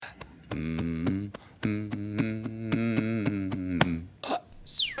You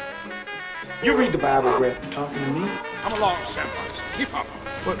read the Bible, Brett. You talking to me? Come along, Samwise. Keep up.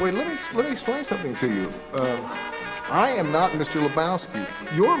 Wait, let me explain something to you. I am not Mr. Lebowski.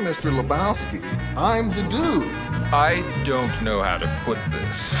 You're Mr. Lebowski. I'm the dude. I don't know how to put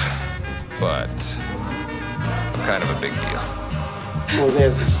this, but I'm kind of a big deal. Well,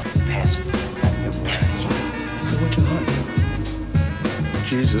 there's this past that never ends. So what you hunt?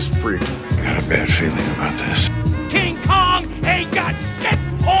 Jesus freak. I got a bad feeling about this. King Kong ain't got shit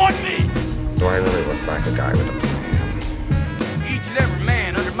on me! Do I really look like a guy with a plan? Each and every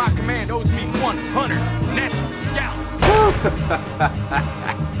man under my command owes me 100 natural scalps.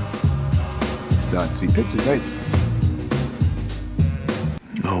 Starting to see pictures, ain't you?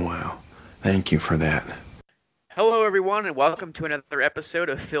 Oh, wow. Thank you for that. Hello, everyone, and welcome to another episode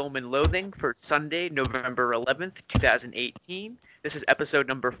of Film and Loathing for Sunday, November 11th, 2018. This is episode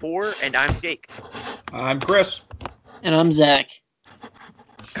number 4, and I'm Jake. I'm Chris. And I'm Zach.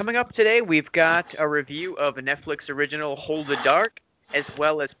 Coming up today, we've got a review of a Netflix original, Hold the Dark, as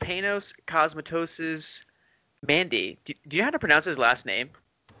well as Panos Cosmatos' Mandy. Do you know how to pronounce his last name?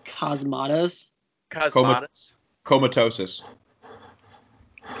 Cosmatos? Cosmatos. Comatosis.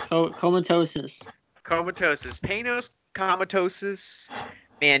 Comatosis. Comatosis. Panos Cosmatos'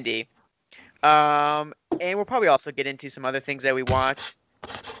 Mandy. And we'll probably also get into some other things that we watch.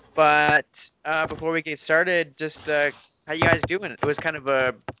 But before we get started, just how you guys doing? It was kind of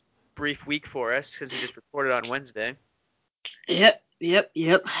a brief week for us because we just recorded on Wednesday. Yep.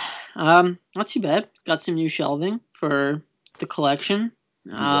 Not too bad. Got some new shelving for the collection.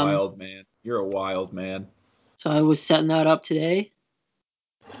 You wild man. You're a wild man. So I was setting that up today,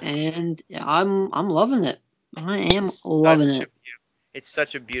 and I'm loving it. I am loving it. It's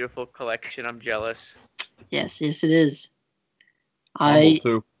such a beautiful collection. I'm jealous. Yes, it is. Humble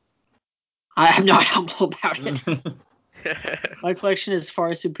too. I'm not humble about it. My collection is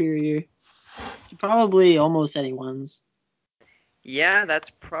far superior to probably almost anyone's. Yeah, that's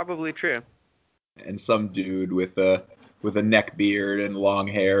probably true. And some dude with a neck beard and long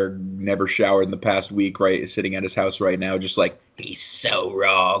hair, never showered in the past week, right, is sitting at his house right now, just like, he's so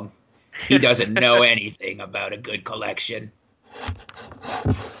wrong. He doesn't know anything about a good collection.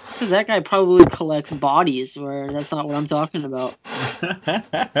 That guy probably collects bodies, where that's not what I'm talking about.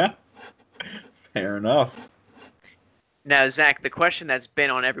 Fair enough. Now, Zach, the question that's been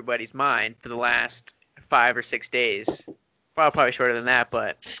on everybody's mind for the last 5 or 6 days, probably shorter than that,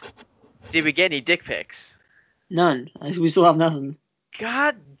 but did we get any dick pics? None. We still have nothing.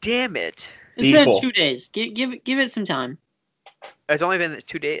 God damn it. It's been 2 days. Give it some time. It's only been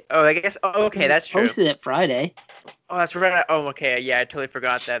 2 days. Oh, I guess. Oh, okay, that's true. Posted it Friday. Oh, that's right. Oh, okay. Yeah, I totally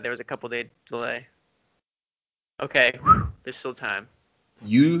forgot that there was a couple day delay. Okay, there's still time.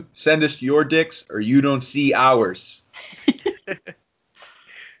 You send us your dicks, or you don't see ours.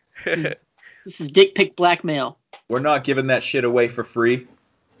 This is dick pic blackmail. We're not giving that shit away for free.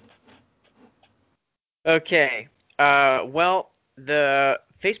 Okay. Well, the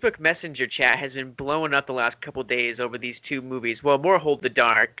Facebook Messenger chat has been blowing up the last couple days over these two movies. Well, more Hold the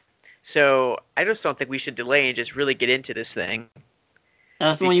Dark. So I just don't think we should delay and just really get into this thing.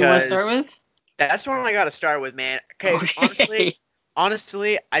 That's the one you want to start with? That's the one I got to start with, man. Okay.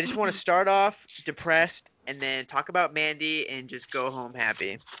 Honestly, I just want to start off depressed and then talk about Mandy and just go home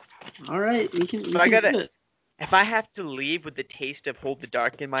happy. All right, we can do it. If I have to leave with the taste of Hold the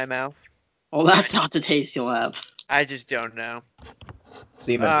Dark in my mouth. Well, that's not the taste you'll have. I just don't know.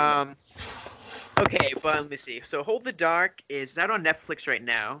 Seaman. Okay, but let me see. So Hold the Dark is out on Netflix right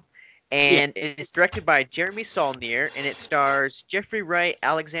now, and it's directed by Jeremy Saulnier, and it stars Jeffrey Wright,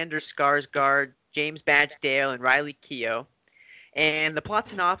 Alexander Skarsgård, James Badge Dale, and Riley Keough. And the plot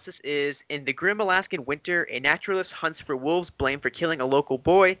synopsis is, in the grim Alaskan winter, a naturalist hunts for wolves blamed for killing a local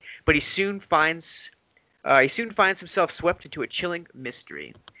boy, but he soon finds himself swept into a chilling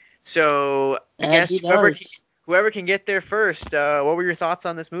mystery. So I guess whoever can get there first, what were your thoughts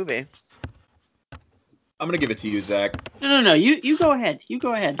on this movie? I'm going to give it to you, Zach. No. You go ahead.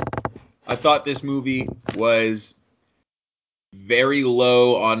 I thought this movie was very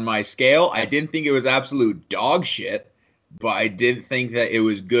low on my scale. I didn't think it was absolute dog shit, but I did think that it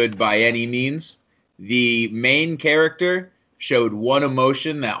was good by any means. The main character showed one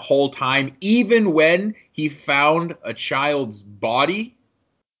emotion that whole time, even when he found a child's body.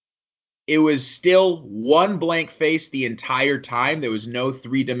 It was still one blank face the entire time. There was no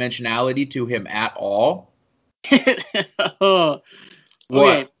three-dimensionality to him at all. What?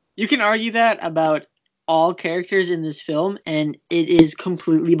 Okay, you can argue that about all characters in this film, and it is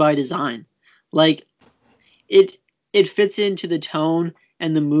completely by design. Like, it fits into the tone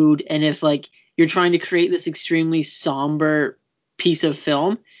and the mood, and if like you're trying to create this extremely somber piece of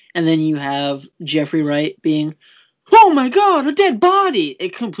film, and then you have Jeffrey Wright being, "Oh my God, a dead body!"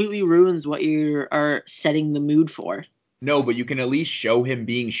 It completely ruins what you are setting the mood for. No, but you can at least show him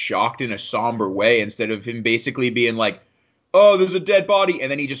being shocked in a somber way instead of him basically being like, "Oh, there's a dead body," and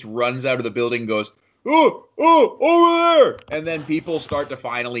then he just runs out of the building and goes, "Oh, oh, over there!" And then people start to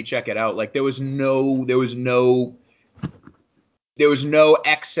finally check it out. Like there was no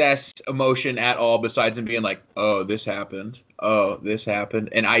excess emotion at all besides him being like, "Oh, this happened. Oh, this happened,"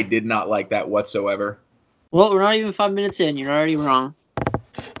 and I did not like that whatsoever. Well, we're not even 5 minutes in. You're already wrong.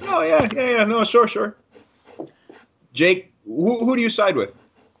 Oh yeah. No, sure. Jake, who do you side with?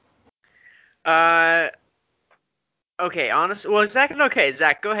 Okay, honestly, well, Zach,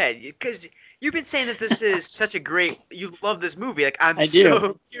 Zach, go ahead, because you've been saying that this is such a great, you love this movie. Like, I'm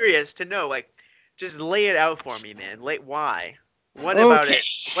so curious to know, like, just lay it out for me, man. Why? What about it?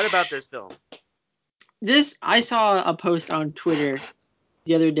 What about this film? I saw a post on Twitter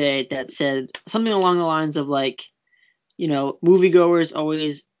the other day that said something along the lines of like, moviegoers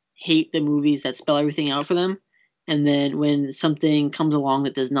always hate the movies that spell everything out for them. And then when something comes along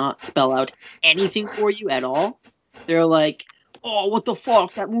that does not spell out anything for you at all, they're like, "Oh, what the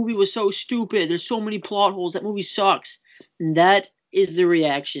fuck? That movie was so stupid. There's so many plot holes. That movie sucks." And that is the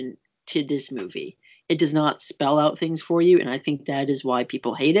reaction to this movie. It does not spell out things for you, and I think that is why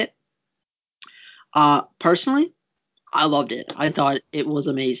people hate it. Personally, I loved it. I thought it was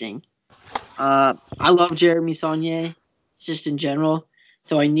amazing. I love Jeremy Saulnier, just in general.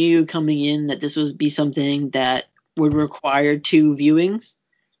 So I knew coming in that this would be something that would require 2 viewings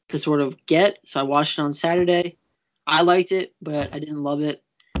to sort of get. So I watched it on Saturday. I liked it, but I didn't love it.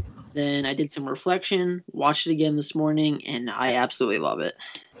 Then I did some reflection, watched it again this morning, and I absolutely love it.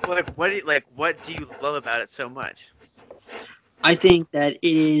 What do you love about it so much? I think that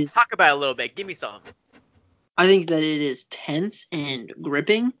it is. Talk about it a little bit. Give me some. I think that it is tense and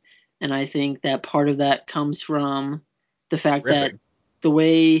gripping, and I think that part of that comes from the fact that the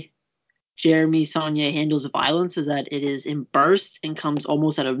way Jeremy Saulnier handles violence is that it is in bursts and comes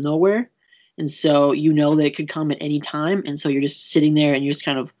almost out of nowhere. And so you know that it could come at any time. And so you're just sitting there and you're just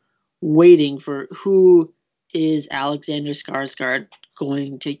kind of waiting for who is Alexander Skarsgård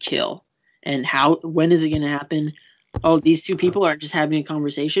going to kill? And when is it going to happen? Oh, these 2 people are just having a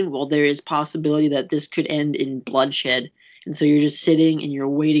conversation. Well, there is possibility that this could end in bloodshed. And so you're just sitting and you're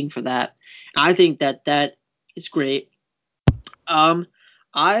waiting for that. I think that is great.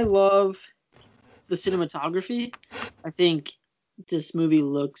 I love the cinematography. I think this movie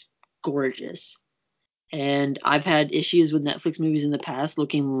looks gorgeous. And I've had issues with Netflix movies in the past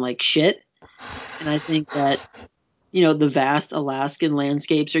looking like shit. And I think that, the vast Alaskan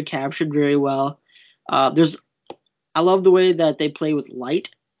landscapes are captured very well. I love the way that they play with light.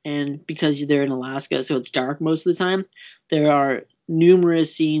 And because they're in Alaska, so it's dark most of the time, there are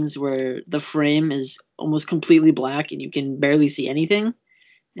numerous scenes where the frame is almost completely black and you can barely see anything.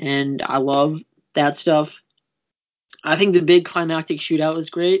 And I love that stuff. I think the big climactic shootout was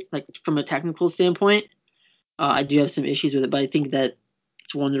great, like from a technical standpoint. I do have some issues with it, but I think that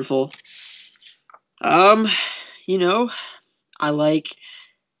it's wonderful. You know, I like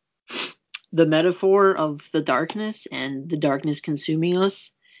the metaphor of the darkness and the darkness consuming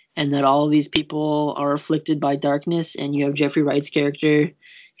us, and that all of these people are afflicted by darkness, and you have Jeffrey Wright's character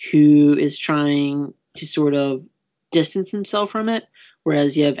who is trying to sort of distance himself from it,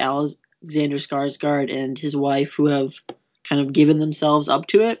 whereas you have Alexander Skarsgård and his wife who have kind of given themselves up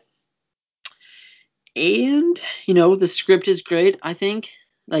to it. And, the script is great, I think.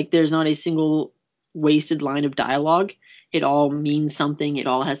 Like, there's not a single wasted line of dialogue. It all means something. It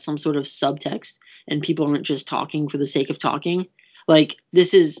all has some sort of subtext, and people aren't just talking for the sake of talking. Like,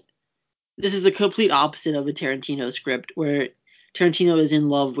 this is the complete opposite of a Tarantino script, where Tarantino is in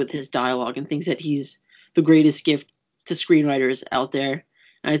love with his dialogue and thinks that he's the greatest gift to screenwriters out there.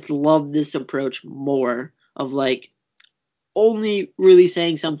 And I love this approach more of, like, only really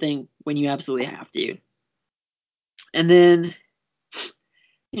saying something when you absolutely have to. And then,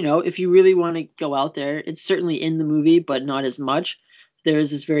 if you really want to go out there, it's certainly in the movie, but not as much. There's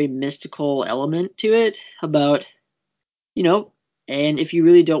this very mystical element to it about, and if you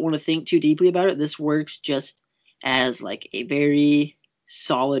really don't want to think too deeply about it, this works just as like a very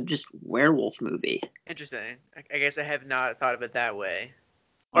solid just werewolf movie. Interesting. I guess I have not thought of it that way.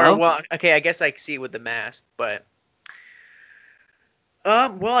 Okay, I guess I see it with The Mask, but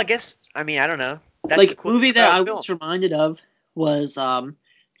well, I guess I don't know. That's like the cool movie that I film. was reminded of was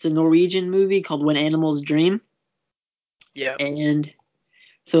it's a Norwegian movie called When Animals Dream. Yeah. And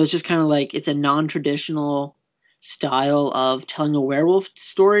so it's just kind of like it's a non-traditional style of telling a werewolf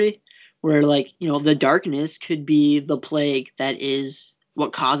story, where like the darkness could be the plague that is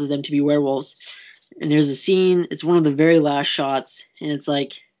what causes them to be werewolves. And there's a scene. It's one of the very last shots, and it's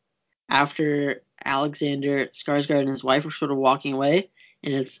like after Alexander Skarsgård and his wife are sort of walking away,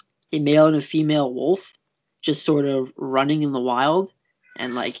 and it's a male and a female wolf just sort of running in the wild,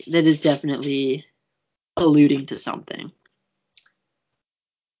 and like that is definitely alluding to something.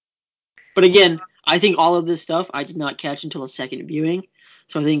 But again, I think all of this stuff I did not catch until a second viewing,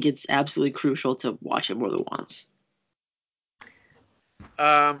 so I think it's absolutely crucial to watch it more than once.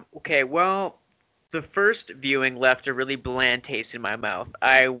 Okay, well, the first viewing left a really bland taste in my mouth.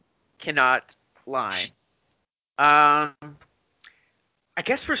 I cannot lie. I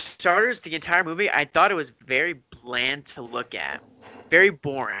guess for starters, the entire movie, I thought it was very bland to look at. Very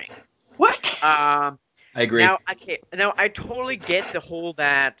boring. What? I agree. Now I totally get the whole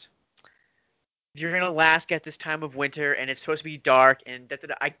that you're gonna last at this time of winter and it's supposed to be dark and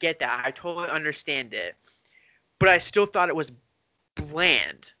da-da-da. I get that. I totally understand it. But I still thought it was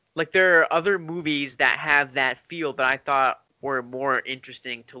bland. Like there are other movies that have that feel that I thought were more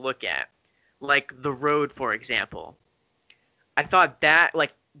interesting to look at. Like The Road, for example. I thought that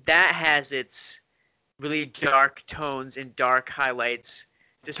has its really dark tones and dark highlights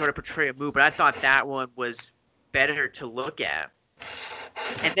to sort of portray a mood, but I thought that one was better to look at.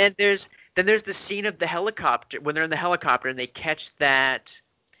 And then there's the scene of the helicopter when they're in the helicopter and they catch that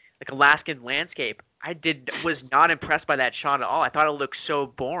like Alaskan landscape. Was not impressed by that shot at all. I thought it looked so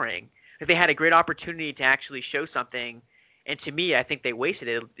boring. Like they had a great opportunity to actually show something, and to me, I think they wasted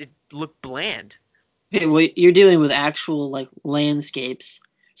it. It looked bland. Okay, well, you're dealing with actual like landscapes,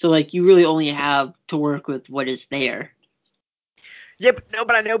 so like you really only have to work with what is there. Yeah,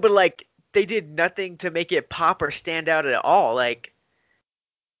 but I know, but like they did nothing to make it pop or stand out at all. Like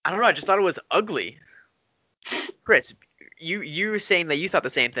I don't know, I just thought it was ugly. Chris, you were saying that you thought the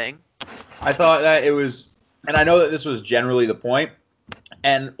same thing. I thought that it was, and I know that this was generally the point.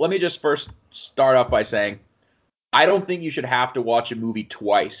 And let me just first start off by saying, I don't think you should have to watch a movie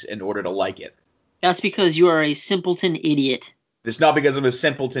twice in order to like it. That's because you are a simpleton idiot. It's not because I'm a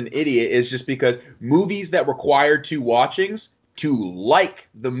simpleton idiot. It's just because movies that require two watchings to like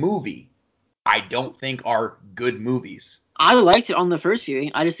the movie, I don't think are good movies. I liked it on the first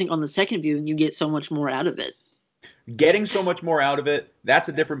viewing. I just think on the second viewing you get so much more out of it. Getting so much more out of it, that's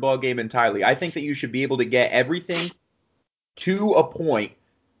a different ballgame entirely. I think that you should be able to get everything to a point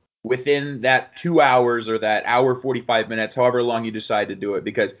within that 2 hours or that hour 45 minutes, however long you decide to do it.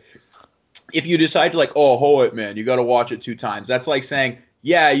 Because if you decide to like, oh, hold it, man, you got to watch it 2 times. That's like saying,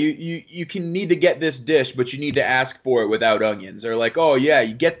 yeah, you can need to get this dish, but you need to ask for it without onions. Or like, oh yeah,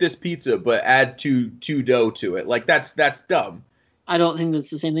 you get this pizza, but add two dough to it. Like that's dumb. I don't think that's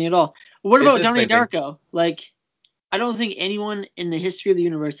the same thing at all. What about Donnie Darko? Like, I don't think anyone in the history of the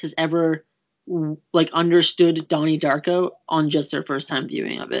universe has ever like understood Donnie Darko on just their first time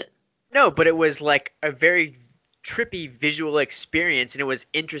viewing of it. No, but it was like a very trippy visual experience, and it was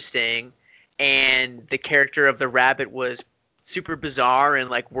interesting. And the character of the rabbit was super bizarre and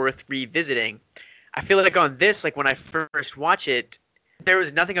like worth revisiting. I feel like on this, like when I first watched it, there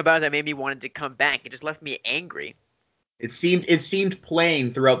was nothing about it that made me wanted to come back. It just left me angry. It seemed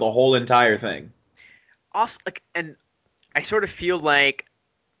plain throughout the whole entire thing. Also, like, and I sort of feel like,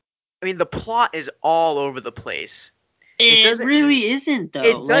 I mean, the plot is all over the place. It really isn't, though.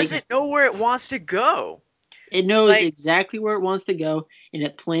 It doesn't know where it wants to go. It knows exactly where it wants to go, and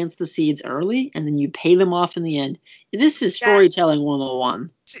it plants the seeds early, and then you pay them off in the end. This is storytelling 101.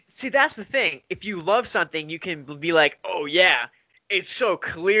 See, that's the thing. If you love something, you can be like, oh, yeah, it's so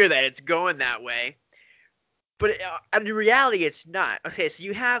clear that it's going that way. But in reality, it's not. Okay, so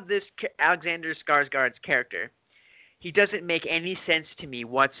you have this Alexander Skarsgård's character. He doesn't make any sense to me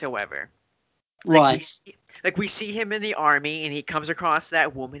whatsoever. Why? We see him in the army, and he comes across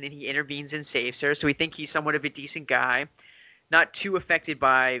that woman, and he intervenes and saves her. So we think he's somewhat of a decent guy, not too affected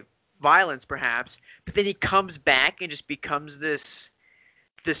by violence, perhaps. But then he comes back and just becomes this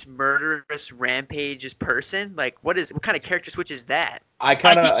murderous rampage person. Like, what kind of character switch is that? I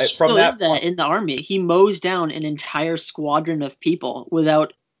think he still is that in the army. He mows down an entire squadron of people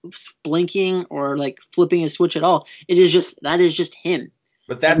without blinking or like flipping a switch at all. That is just him.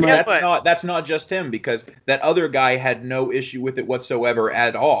 But that's not just him, because that other guy had no issue with it whatsoever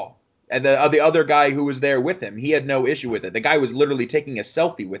at all. And the other guy who was there with him, he had no issue with it. The guy was literally taking a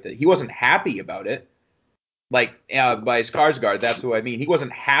selfie with it. He wasn't happy about it. Like by Skarsgård, that's what I mean. He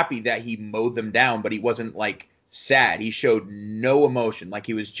wasn't happy that he mowed them down, but he wasn't like sad. He showed no emotion. Like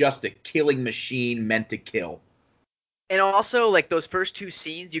he was just a killing machine meant to kill. And also, like those first 2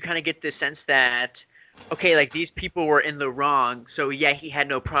 scenes, you kind of get the sense that okay, like these people were in the wrong, so yeah, he had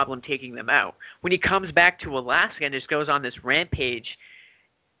no problem taking them out. When he comes back to Alaska and just goes on this rampage,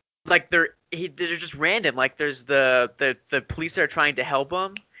 like they're just random. Like there's the police that are trying to help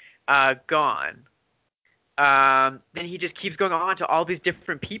him, gone. Then he just keeps going on to all these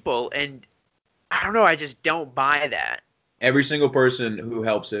different people, and I don't know, I just don't buy that. Every single person who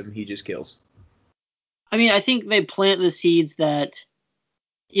helps him, he just kills. I mean, I think they plant the seeds that,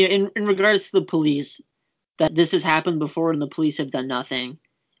 yeah, in regards to the police, that this has happened before and the police have done nothing.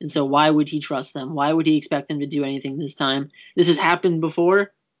 And so why would he trust them? Why would he expect them to do anything this time? This has happened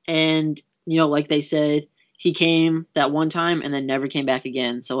before, and like they said, he came that one time and then never came back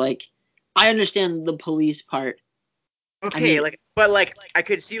again. So like, I understand the police part. I Okay, mean, but like I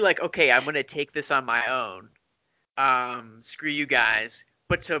could see like, okay, I'm gonna take this on my own. Screw you guys.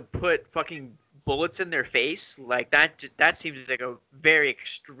 But to put fucking bullets in their face, like that seems like a very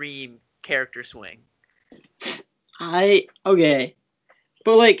extreme character swing. okay,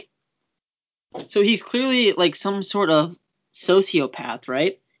 but like, so he's clearly like some sort of sociopath,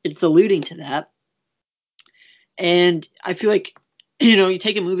 right? It's alluding to that. And I feel like, you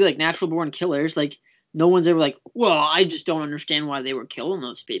take a movie like Natural Born Killers, like no one's ever like, well, I just don't understand why they were killing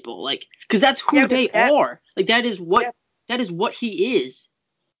those people, like, because that's who they are. Like that is what he is.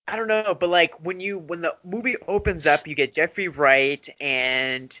 I don't know, but like when the movie opens up, you get Jeffrey Wright,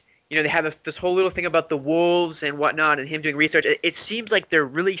 and they have this whole little thing about the wolves and whatnot, and him doing research. It seems like they're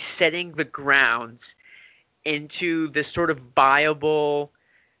really setting the grounds into this sort of viable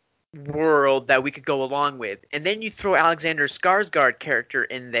world that we could go along with. And then you throw Alexander Skarsgård character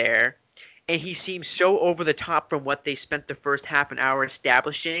in there, and he seems so over the top from what they spent the first half an hour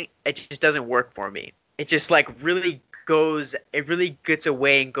establishing. It just doesn't work for me. It just like really gets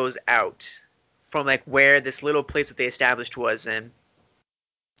away and goes out from like where this little place that they established was, and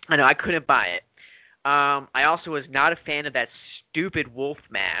I know I couldn't buy it. I also was not a fan of that stupid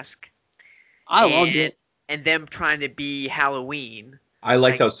wolf mask. I loved it. And them trying to be Halloween. I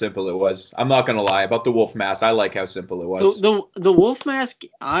liked how simple it was. I'm not gonna lie about the wolf mask. I like how simple it was. The wolf mask,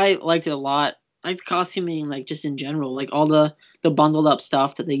 I liked it a lot. I like the costuming, like just in general, like all the bundled up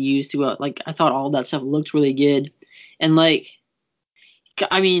stuff that they used to like. I thought all that stuff looked really good, and like,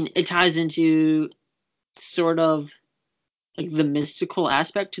 I mean, it ties into sort of like the mystical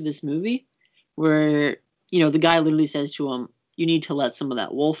aspect to this movie, where the guy literally says to him, "You need to let some of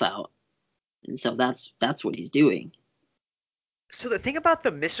that wolf out," and so that's what he's doing. So the thing about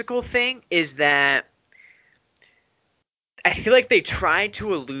the mystical thing is that I feel like they try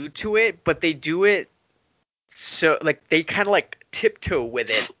to allude to it, but they do it so like they kind of like tiptoe with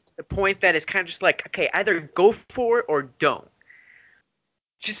it to the point that it's kind of just like, okay, either go for it or don't.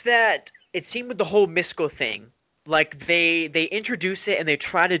 Just that it seemed with the whole mystical thing, like they introduce it and they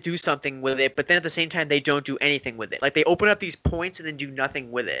try to do something with it, but then at the same time they don't do anything with it. Like they open up these points and then do nothing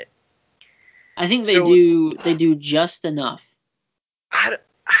with it. I think they do just enough. I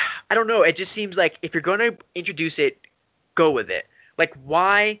don't know. It just seems like if you're going to introduce it, go with it. Like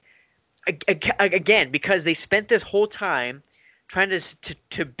why? Again, because they spent this whole time trying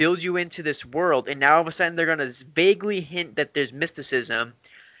to build you into this world, and now all of a sudden they're going to vaguely hint that there's mysticism,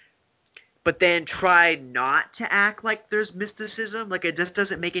 but then try not to act like there's mysticism. Like it just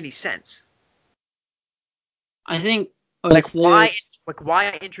doesn't make any sense. I think like why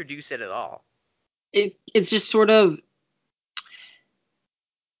introduce it at all? It's just sort of,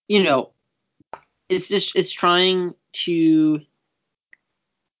 it's trying to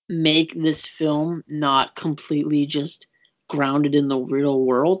make this film not completely just grounded in the real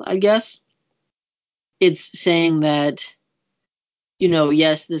world, I guess. It's saying that,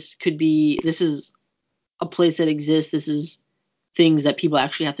 yes, this is a place that exists. This is things that people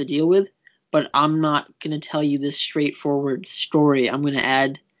actually have to deal with, but I'm not going to tell you this straightforward story. I'm going to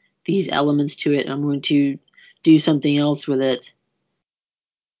add these elements to it, and I'm going to do something else with it.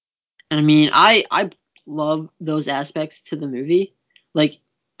 And I mean, I love those aspects to the movie. Like,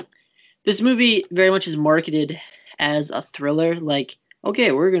 this movie very much is marketed as a thriller. Like,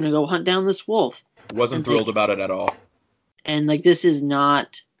 okay, we're going to go hunt down this wolf. Wasn't thrilled about it at all. And like, it's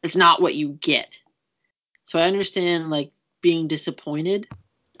not what you get. So I understand like being disappointed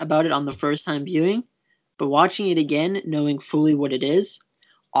about it on the first time viewing, but watching it again, knowing fully what it is,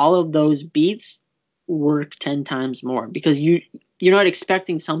 all of those beats work 10 times more because you're not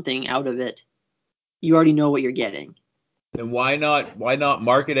expecting something out of it. You already know what you're getting. Then why not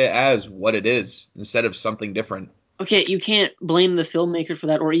market it as what it is instead of something different? Okay, you can't blame the filmmaker for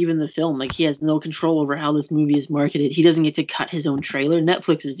that or even the film. Like, he has no control over how this movie is marketed. He doesn't get to cut his own trailer.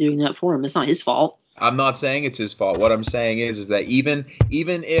 Netflix is doing that for him. It's not his fault. I'm not saying it's his fault. What I'm saying is that even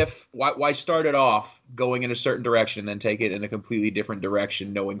if why start it off going in a certain direction and then take it in a completely different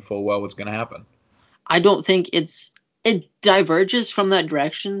direction, knowing full well what's going to happen. I don't think it diverges from that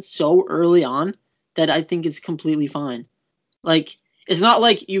direction so early on that I think it's completely fine. Like, it's not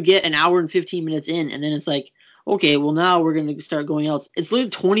like you get an hour and 15 minutes in and then it's like, okay, well now we're going to start going else. It's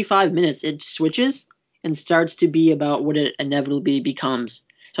literally 25 minutes. It switches and starts to be about what it inevitably becomes.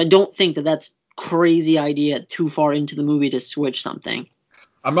 So I don't think that that's crazy idea too far into the movie to switch something.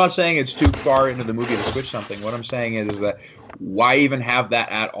 I'm not saying it's too far into the movie to switch something. What I'm saying is that why even have that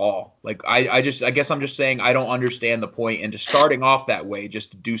at all? Like I guess I'm just saying I don't understand the point into starting off that way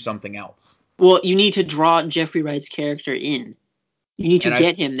just to do something else. Well, you need to draw Jeffrey Wright's character in. You need to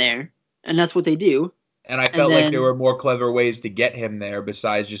get him there, and that's what they do. And I felt like there were more clever ways to get him there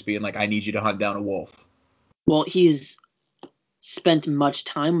besides just being like, I need you to hunt down a wolf. Well, he's spent much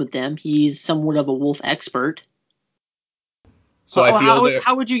time with them. He's somewhat of a wolf expert. So I feel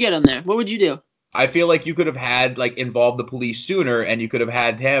how would you get him there? What would you do? I feel like you could have had involved the police sooner, and you could have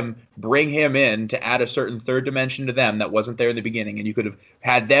had him bring him in to add a certain third dimension to them that wasn't there in the beginning, and you could have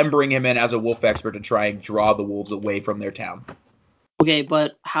had them bring him in as a wolf expert to try and draw the wolves away from their town. Okay,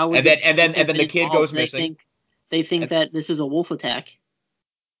 but how would and then the kid goes missing. They think that this is a wolf attack.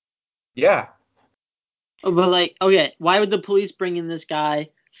 Yeah. But okay, why would the police bring in this guy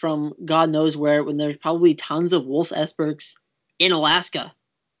from God knows where when there's probably tons of wolf experts in Alaska?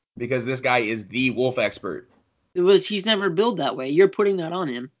 Because this guy is the wolf expert. He's never built that way. You're putting that on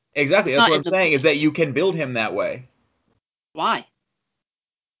him. Exactly. That's what I'm saying is that you can build him that way. Why?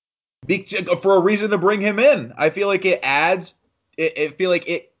 For a reason to bring him in. I feel like it adds. I feel like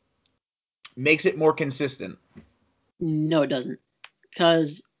it makes it more consistent. No, it doesn't.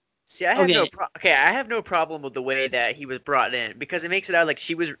 Because see, I have no problem with the way that he was brought in because it makes it out like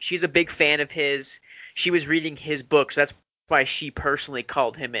she's a big fan of his. She was reading his book, so that's why she personally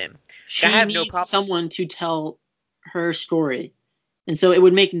called him in. She needs someone to tell her story, and so it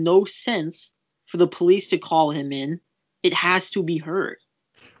would make no sense for the police to call him in. It has to be her.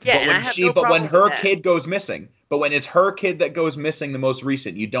 Yeah, but when her kid goes missing, but when it's her kid that goes missing, the most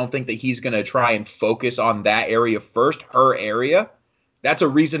recent, you don't think that he's gonna try and focus on that area first, her area? That's a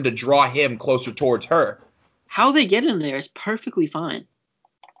reason to draw him closer towards her. How they get in there is perfectly fine.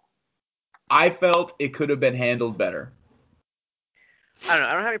 I felt it could have been handled better. I don't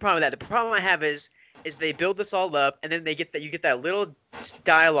have any problem with that. The problem I have is they build this all up, and then you get that little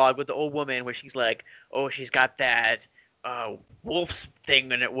dialogue with the old woman where she's like, oh, she's got that wolf's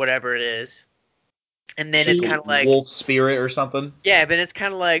thing in it, whatever it is. And then it's kind of like wolf spirit or something. Yeah, but it's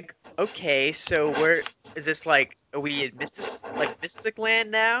kind of like, okay, so where is this are we in Mystic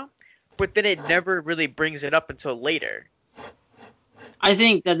Land now? But then it never really brings it up until later. I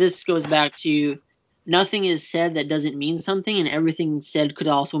think that this goes back to nothing is said that doesn't mean something, and everything said could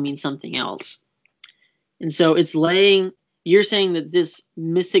also mean something else. And so it's you're saying that this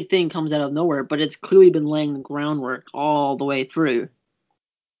mystic thing comes out of nowhere, but it's clearly been laying the groundwork all the way through.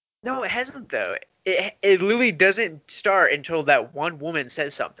 No, it hasn't though. It literally doesn't start until that one woman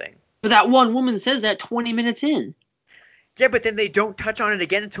says something. But that one woman says that 20 minutes in. Yeah, but then they don't touch on it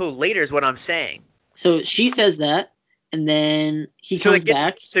again until later is what I'm saying. So she says that, and then he comes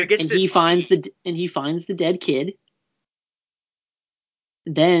back, and he finds the dead kid.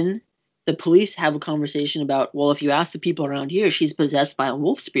 Then the police have a conversation about, well, if you ask the people around here, she's possessed by a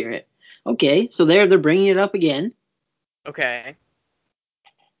wolf spirit. Okay, so they're bringing it up again. Okay.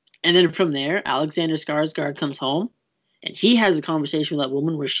 And then from there, Alexander Skarsgård comes home, and he has a conversation with that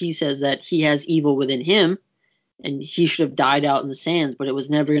woman where she says that he has evil within him, and he should have died out in the sands, but it was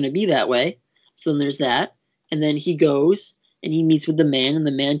never going to be that way. So then there's that. And then he goes, and he meets with the man, and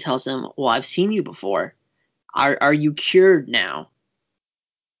the man tells him, well, I've seen you before. Are you cured now?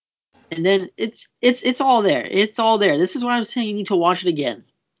 And then it's all there. It's all there. This is why I'm saying you need to watch it again.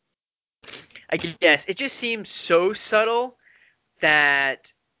 I guess. It just seems so subtle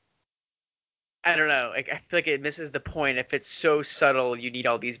that I don't know. I feel like it misses the point. If it's so subtle, you need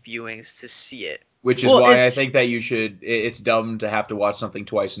all these viewings to see it. Which is why I think that it's dumb to have to watch something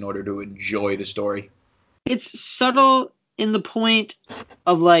twice in order to enjoy the story. It's subtle in the point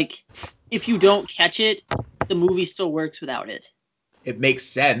of if you don't catch it, the movie still works without it. It makes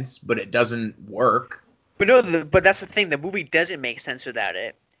sense, but it doesn't work. But that's the thing. The movie doesn't make sense without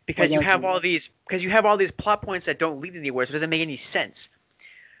it because you have all these plot points that don't lead anywhere, so it doesn't make any sense.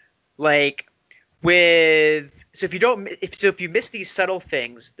 If you miss these subtle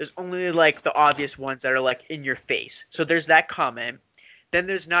things, there's only the obvious ones that are in your face. So there's that comment. Then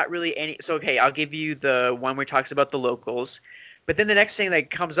there's not really any. So okay, I'll give you the one where it talks about the locals, but then the next thing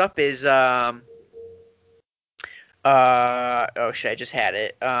that comes up is Oh shit, I just had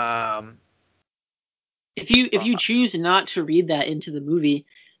it. If you choose not to read that into the movie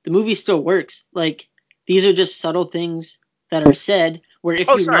still works. Like these are just subtle things that are said. Where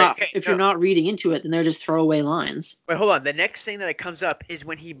Oh, sorry. Okay, if you're no. not reading into it, then they're just throwaway lines. Wait, hold on. The next thing that it comes up is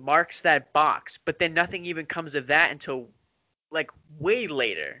when he marks that box, but then nothing even comes of that until like way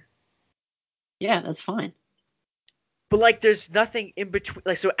later. Yeah, that's fine. But like, there's nothing in between.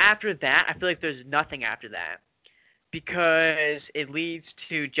 Like, so after that, I feel like there's nothing after that because it leads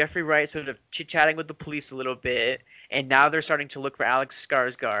to Jeffrey Wright sort of chit-chatting with the police a little bit, and now they're starting to look for Alex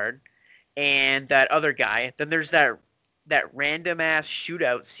Skarsgård and that other guy. Then there's that random ass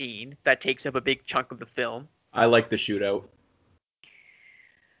shootout scene that takes up a big chunk of the film. I like the shootout.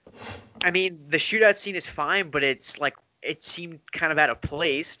 I mean, the shootout scene is fine, but it's like it seemed kind of out of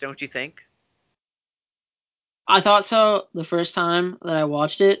place, don't you think? I thought so the first time that I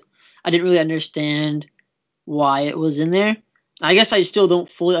watched it. I didn't really understand why it was in there. I guess I still don't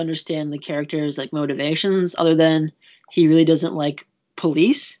fully understand the character's like motivations, other than he really doesn't like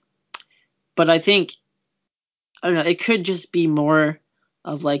police. But I think I don't know. It could just be more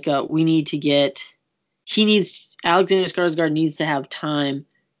of like we need to get. He needs Alexander Skarsgård needs to have time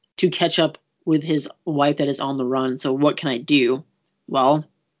to catch up with his wife that is on the run. So what can I do? Well,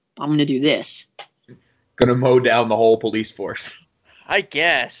 I'm gonna do this. Gonna mow down the whole police force. I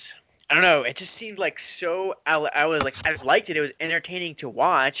guess. I don't know. It just seemed like so. I was like, I liked it. It was entertaining to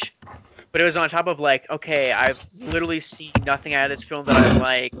watch, but it was on top of like, okay, I've literally seen nothing out of this film that I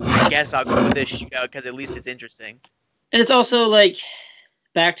like. I guess I'll go with this shootout because at least it's interesting. And it's also like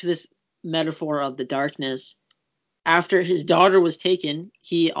back to this metaphor of the darkness. After his daughter was taken,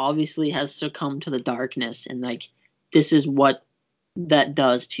 he obviously has succumbed to the darkness, and like this is what that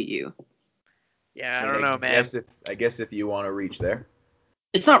does to you. Yeah, I don't know, man. I guess if you want to reach there.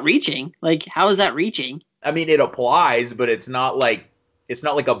 It's not reaching. Like, how is that reaching? I mean, it applies, but it's not like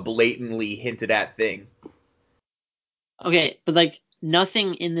a blatantly hinted at thing. Okay, but like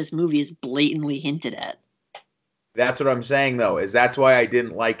nothing in this movie is blatantly hinted at. That's what I'm saying though. That's why I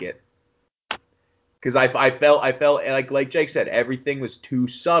didn't like it. Because I felt like Jake said, everything was too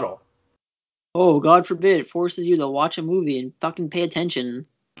subtle. Oh, God forbid it forces you to watch a movie and fucking pay attention.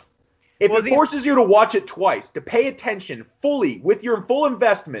 If it forces you to watch it twice, to pay attention fully with your full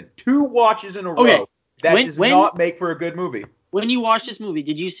investment, 2 watches in a row, that does not make for a good movie. When you watch this movie,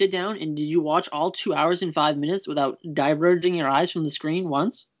 did you sit down and did you watch all 2 hours and 5 minutes without diverging your eyes from the screen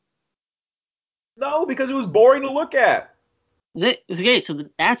once? No, because it was boring to look at. Okay, so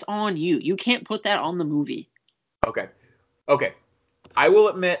that's on you. You can't put that on the movie. Okay. I will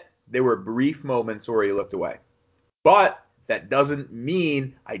admit there were brief moments where he looked away. But that doesn't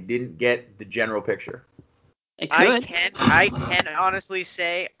mean I didn't get the general picture. I can honestly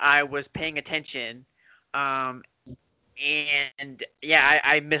say I was paying attention, and yeah,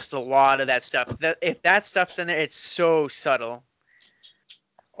 I missed a lot of that stuff. If that stuff's in there, it's so subtle,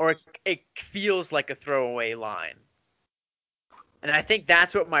 or it feels like a throwaway line. And I think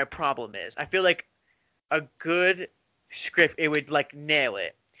that's what my problem is. I feel like a good script, it would like nail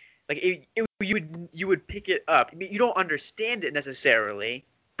it. Like you would pick it up. I mean, you don't understand it necessarily,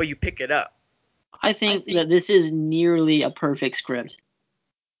 but you pick it up. I think that this is nearly a perfect script.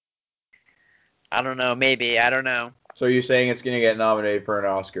 I don't know. Maybe. I don't know. So you're saying it's going to get nominated for an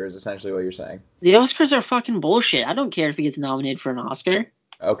Oscar is essentially what you're saying? The Oscars are fucking bullshit. I don't care if it gets nominated for an Oscar.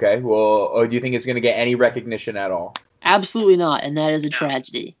 Okay. Well, do you think it's going to get any recognition at all? Absolutely not, and that is a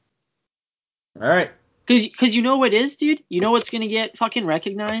tragedy. All right. Because you know what it is, dude? You know what's going to get fucking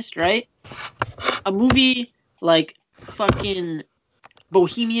recognized, right? A movie like fucking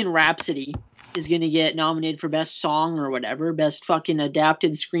Bohemian Rhapsody is going to get nominated for Best Song or whatever, Best fucking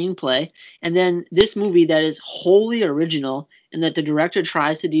Adapted Screenplay. And then this movie that is wholly original and that the director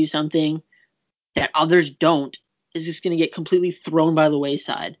tries to do something that others don't is just going to get completely thrown by the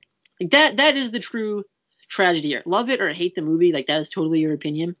wayside. Like that is the true tragedy here. Love it or hate the movie, like that is totally your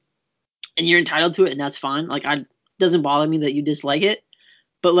opinion. And you're entitled to it, and that's fine. Like, it doesn't bother me that you dislike it,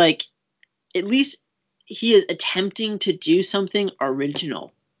 but like, at least he is attempting to do something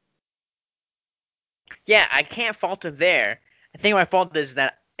original. Yeah, I can't fault him there. I think my fault is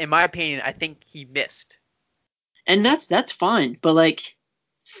that, in my opinion, I think he missed. And that's fine. But like,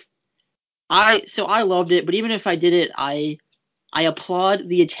 I loved it. But even if I did it, I applaud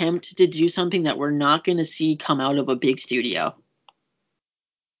the attempt to do something that we're not going to see come out of a big studio.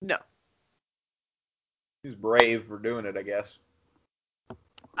 No. He's brave for doing it, I guess.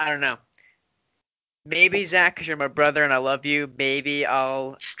 I don't know. Maybe, Zach, because you're my brother and I love you, maybe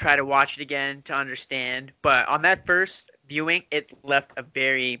I'll try to watch it again to understand. But on that first viewing, it left a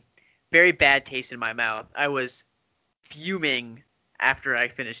very, very bad taste in my mouth. I was fuming after I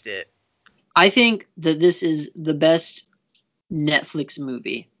finished it. I think that this is the best Netflix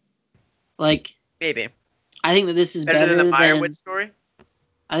movie. Like, Maybe. I think that this is Better than the than Meyerowitz story?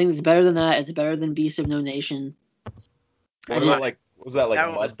 I think it's better than that. It's better than Beast of No Nation. What about like was that like That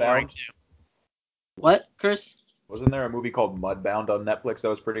one was boring Mudbound? too. What, Chris? Wasn't there a movie called Mudbound on Netflix that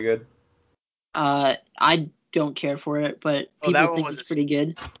was pretty good? I don't care for it, but Oh, that people one think was it's a- pretty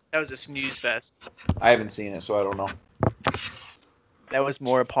good. That was a snooze fest. I haven't seen it, so I don't know. That was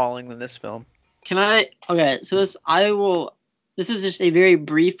more appalling than this film. Okay, so this is just a very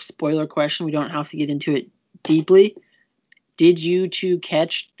brief spoiler question. We don't have to get into it deeply. Did you two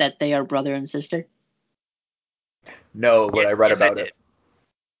catch that they are brother and sister? No, but I read Yes, about I it. did.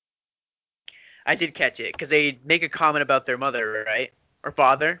 I did catch it because they make a comment about their mother, right? Or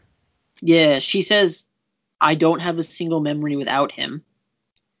father. Yeah, she says, I don't have a single memory without him.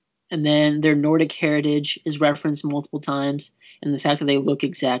 And then their Nordic heritage is referenced multiple times, and the fact that they look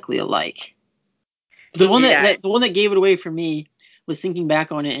exactly alike. The one the one that gave it away for me was thinking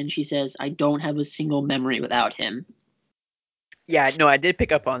back on it, and she says, I don't have a single memory without him. Yeah, no, I did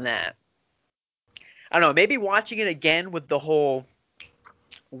pick up on that. I don't know, maybe watching it again with the whole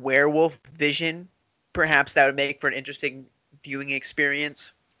werewolf vision, perhaps that would make for an interesting viewing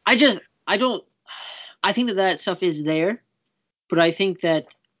experience. I think that stuff is there, but I think that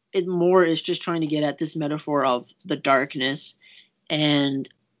it more is just trying to get at this metaphor of the darkness and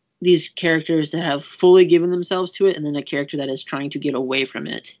these characters that have fully given themselves to it, and then a character that is trying to get away from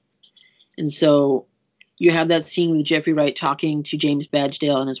it. And so you have that scene with Jeffrey Wright talking to James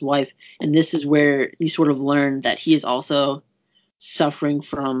Badgedale and his wife, and this is where you sort of learn that he is also suffering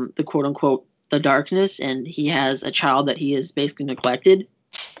from the quote-unquote the darkness, and he has a child that he has basically neglected,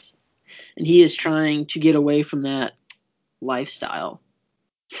 and he is trying to get away from that lifestyle.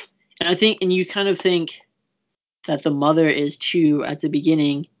 And you kind of think that the mother is too at the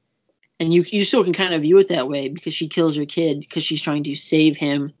beginning, and you still can kind of view it that way because she kills her kid because she's trying to save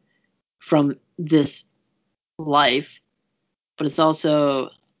him from this life. But it's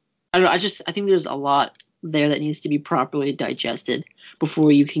also, I don't know, I think there's a lot there that needs to be properly digested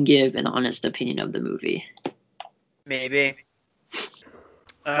before you can give an honest opinion of the movie. Maybe.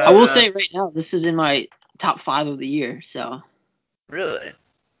 I will say right now, this is in my top 5 of the year, so. Really?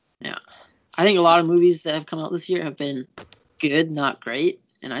 Yeah. I think a lot of movies that have come out this year have been good, not great,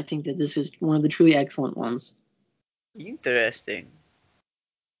 and I think that this is one of the truly excellent ones. Interesting.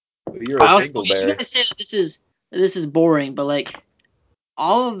 You're a dingleberry. You guys say that this is boring, but like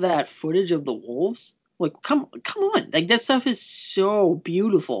all of that footage of the wolves, like come on, like that stuff is so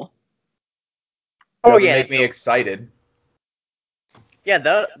beautiful. Doesn't make me excited. Yeah,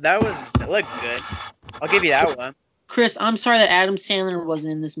 that looked good. I'll give you that one. Chris, I'm sorry that Adam Sandler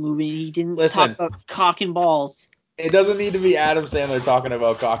wasn't in this movie. He didn't talk about cock and balls. It doesn't need to be Adam Sandler talking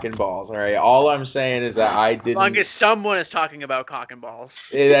about cock and balls, all right? All I'm saying is that I didn't... As long as someone is talking about cock and balls.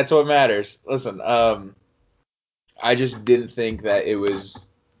 That's what matters. Listen, I just didn't think that it was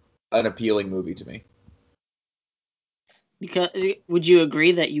an appealing movie to me. Because would you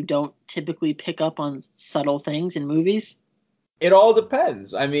agree that you don't typically pick up on subtle things in movies? It all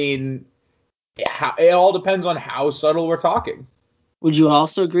depends. I mean, it all depends on how subtle we're talking. Would you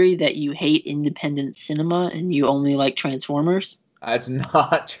also agree that you hate independent cinema and you only like Transformers? That's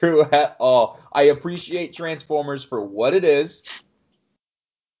not true at all. I appreciate Transformers for what it is,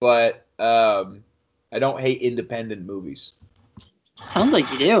 but I don't hate independent movies. Sounds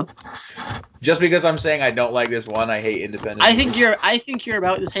like you do. Just because I'm saying I don't like this one, I hate independent movies. I think you're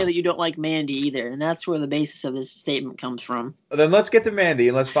about to say that you don't like Mandy either, and that's where the basis of this statement comes from. Then let's get to Mandy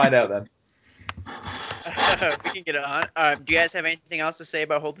and let's find out then. We can get it on. Do you guys have anything else to say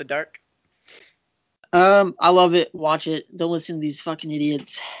about Hold the Dark? I love it. Watch it. Don't listen to these fucking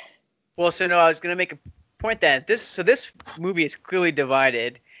idiots. Well, so no, I was gonna make a point that this movie is clearly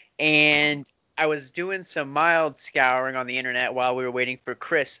divided, and I was doing some mild scouring on the internet while we were waiting for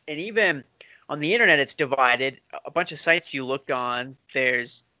Chris, and even on the internet it's divided. A bunch of sites you looked on,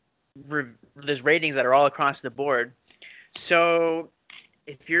 there's ratings that are all across the board. So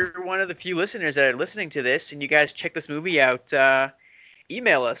if you're one of the few listeners that are listening to this and you guys check this movie out,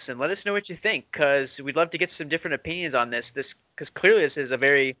 email us and let us know what you think, because we'd love to get some different opinions on this. Because clearly this is a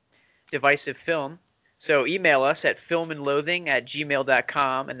very divisive film. So email us at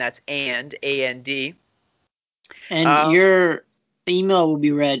filmandloathing@gmail.com, and that's A-N-D. And your email will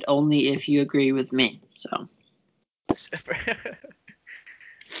be read only if you agree with me. So.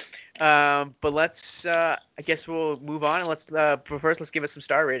 But let's, I guess we'll move on, and but first let's give it some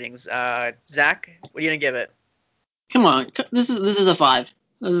star ratings. Zach, what are you gonna give it? Come on, this is a 5.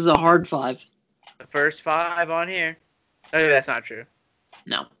 This is a hard 5. The first 5 on here. Oh, that's not true.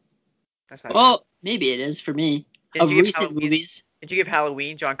 No. That's not Well, maybe it is for me. true. Of recent movies. Did you give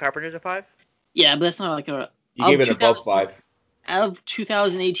Halloween John Carpenter's a 5? Yeah, but that's not like a. You gave it above 5. Out of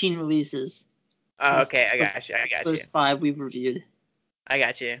 2018 releases. Oh, okay, I got you. First 5 we've reviewed. I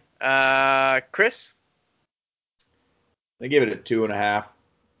got you. Chris? I give it a 2.5.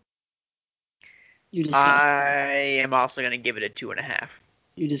 You disgust me. I am also gonna give it a 2.5.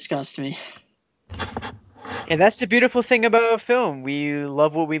 You disgust me. And that's the beautiful thing about film. We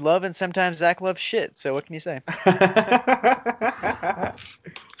love what we love, and sometimes Zach loves shit. So what can you say?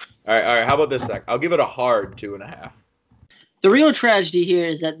 All right. How about this, Zach? I'll give it a hard 2.5. The real tragedy here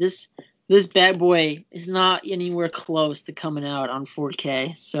is that this bad boy is not anywhere close to coming out on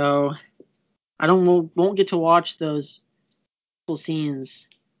 4K. So I won't get to watch those full scenes.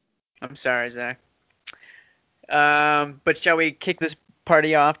 I'm sorry, Zach. But shall we kick this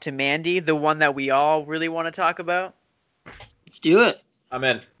party off to Mandy, the one that we all really want to talk about? Let's do it. I'm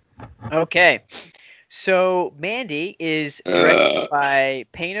in. Okay. So Mandy is directed by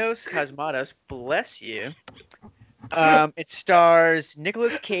Panos Cosmatos. Bless you. It stars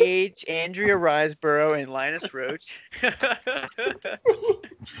Nicolas Cage, Andrea Riseborough, and Linus Roach.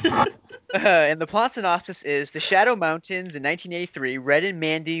 And the plot synopsis is: the Shadow Mountains in 1983, Red and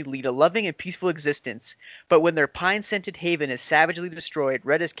Mandy lead a loving and peaceful existence. But when their pine-scented haven is savagely destroyed,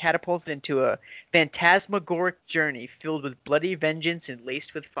 Red is catapulted into a phantasmagoric journey filled with bloody vengeance and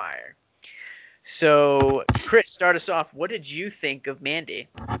laced with fire. So, Chris, start us off. What did you think of Mandy?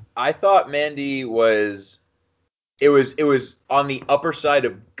 I thought Mandy was it was on the upper side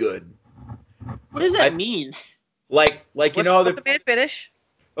of good. What does that mean? Like you know how let the man finish.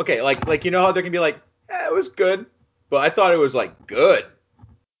 Okay, like you know how there can be like, it was good, but I thought it was like good.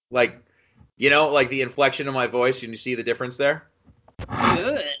 Like, you know, like the inflection of my voice, can you see the difference there?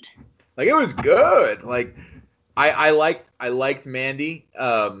 Good. Like it was good. Like I liked Mandy.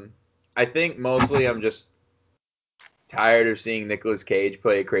 I think mostly I'm just tired of seeing Nicolas Cage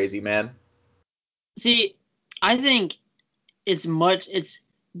play a crazy man. See, I think it's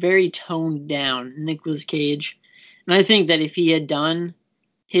very toned down, Nicolas Cage. And I think that if he had done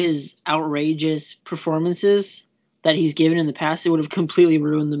his outrageous performances that he's given in the past, it would have completely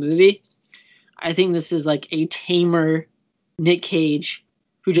ruined the movie. I think this is like a tamer Nick Cage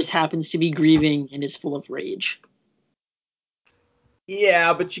who just happens to be grieving and is full of rage.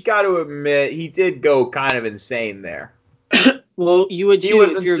 Yeah, but you got to admit he did go kind of insane there. Well, you would too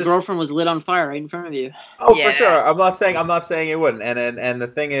if your girlfriend was lit on fire right in front of you. Oh, yeah. For sure. I'm not saying it wouldn't. And the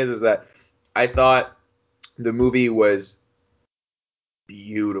thing is that I thought the movie was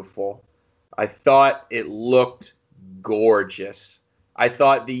beautiful. I thought it looked gorgeous. I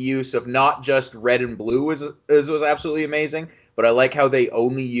thought the use of not just red and blue was absolutely amazing, but I like how they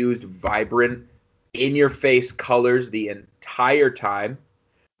only used vibrant, in-your-face colors the entire time.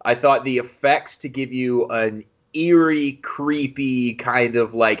 I thought the effects to give you an eerie, creepy, kind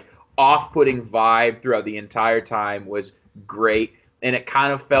of like off-putting vibe throughout the entire time was great, and it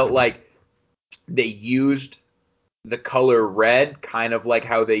kind of felt like they used the color red kind of like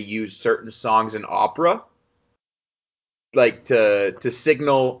how they use certain songs in opera, like to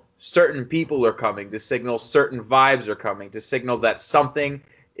signal certain people are coming, to signal certain vibes are coming, to signal that something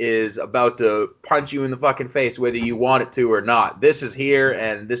is about to punch you in the fucking face whether you want it to or not. This is here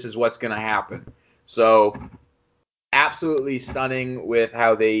and this is what's going to happen. So absolutely stunning with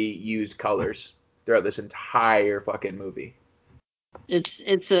how they used colors throughout this entire fucking movie. It's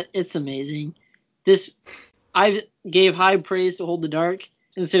amazing. This I gave high praise to Hold the Dark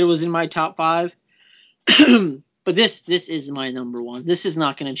and said it was in my top 5. But this is my number 1. This is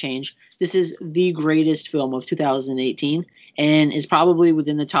not going to change. This is the greatest film of 2018 and is probably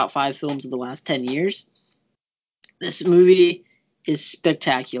within the top 5 films of the last 10 years. This movie is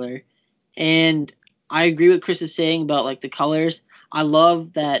spectacular. And I agree with Chris is saying about like the colors. I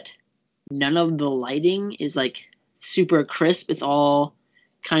love that none of the lighting is like super crisp. It's all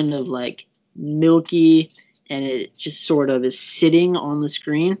kind of like milky and it just sort of is sitting on the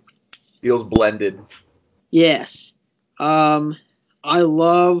screen. Feels blended. Yes. I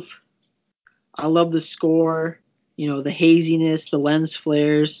love the score, you know, the haziness, the lens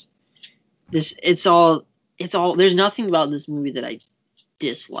flares. It's all there's nothing about this movie that I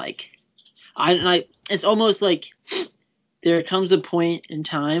dislike. It's almost like there comes a point in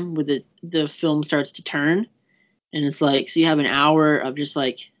time where the film starts to turn and it's like, so you have an hour of just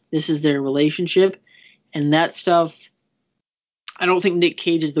like, this is their relationship and that stuff. I don't think Nick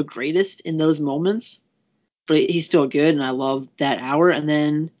Cage is the greatest in those moments, but he's still good, and I love that hour. And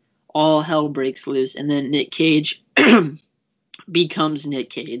then all hell breaks loose, and then Nick Cage becomes Nick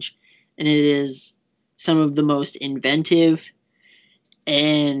Cage, and it is some of the most inventive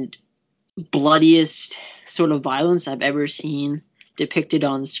and bloodiest sort of violence I've ever seen depicted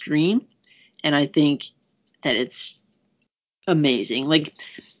on screen. And I think that it's amazing. Like,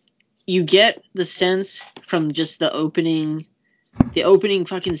 you get the sense from just the opening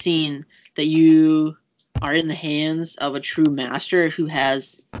fucking scene that you are in the hands of a true master who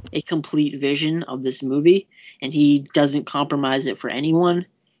has a complete vision of this movie, and he doesn't compromise it for anyone.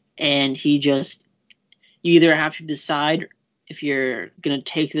 And you either have to decide if you're going to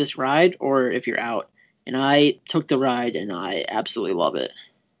take this ride or if you're out. And I took the ride, and I absolutely love it.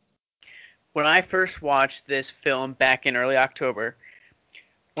 When I first watched this film back in early October,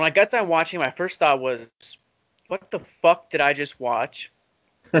 when I got done watching, my first thought was, what the fuck did I just watch?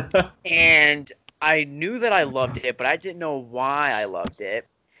 And I knew that I loved it, but I didn't know why I loved it.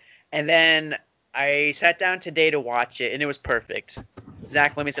 And then I sat down today to watch it, and it was perfect.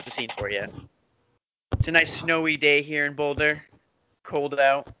 Zach, let me set the scene for you. It's a nice snowy day here in Boulder. Cold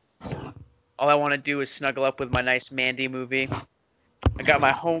out. All I want to do is snuggle up with my nice Mandy movie. I got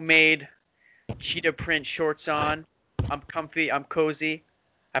my homemade cheetah print shorts on. I'm comfy. I'm cozy.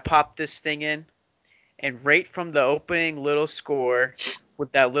 I pop this thing in. And right from the opening little score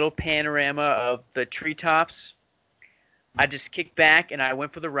with that little panorama of the treetops, I just kicked back and I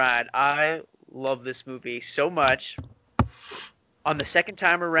went for the ride. I love this movie so much. On the second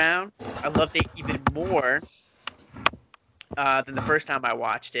time around, I loved it even more than the first time I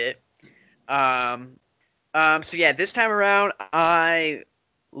watched it. So yeah, this time around, I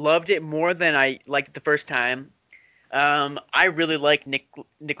loved it more than I liked it the first time. I really like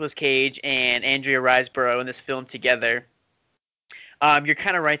Nicolas Cage and Andrea Riseborough in this film together. You're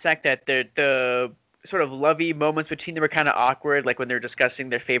kind of right, Zach, that the sort of lovey moments between them are kind of awkward, like when they're discussing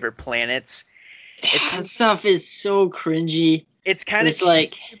their favorite planets. That stuff is so cringy. It's kind of like,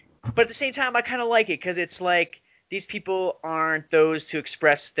 but at the same time, I kind of like it because it's like these people aren't those to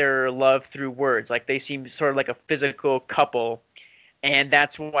express their love through words. Like, they seem sort of like a physical couple, and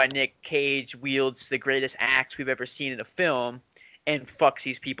that's why Nick Cage wields the greatest axe we've ever seen in a film and fucks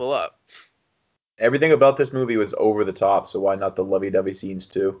these people up. Everything about this movie was over the top, so why not the lovey-dovey scenes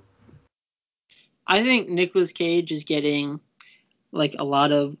too? I think Nicolas Cage is getting like a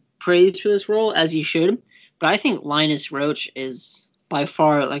lot of praise for this role, as he should. But I think Linus Roach is by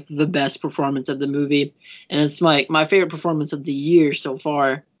far like the best performance of the movie, and it's my favorite performance of the year so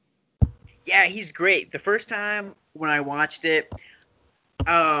far. Yeah, he's great. The first time when I watched it,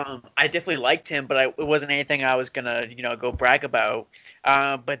 I definitely liked him, but it wasn't anything I was gonna, go brag about.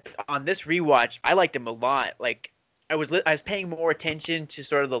 But on this rewatch, I liked him a lot. Like, I was paying more attention to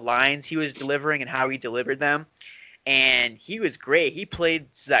sort of the lines he was delivering and how he delivered them, and he was great. He played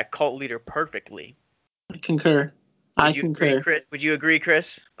that cult leader perfectly. I concur. Agree, Chris? Would you agree,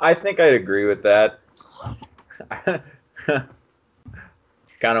 Chris? I think I'd agree with that. Kind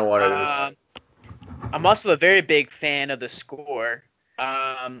of wanted to. I'm also a very big fan of the score.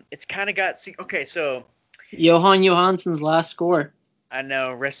 It's kind of got so Johan Johansson's last score. I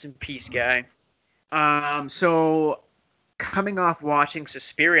know, rest in peace, guy. So coming off watching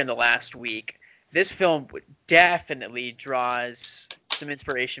Suspiria in the last week, this film definitely draws some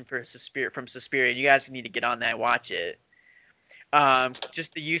inspiration from Suspiria. You guys need to get on that and watch it.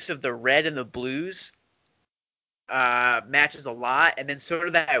 Just the use of the red and the blues matches a lot, and then sort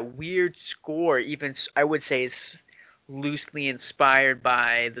of that weird score, even I would say, is loosely inspired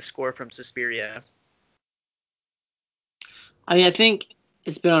by the score from Suspiria. I think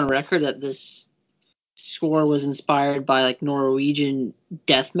it's been on record that this score was inspired by like Norwegian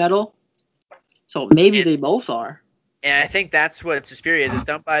death metal. So maybe they both are. And I think that's what Suspiria is. It's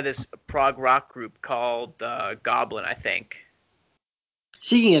done by this prog rock group called Goblin, I think.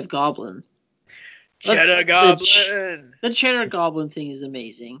 Speaking of Goblin. Cheddar Goblin! The Cheddar Goblin thing is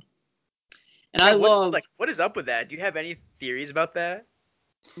amazing. And I love... what is up with that? Do you have any theories about that?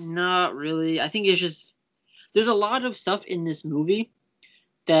 Not really. I think it's just... There's a lot of stuff in this movie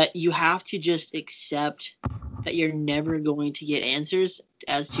that you have to just accept that you're never going to get answers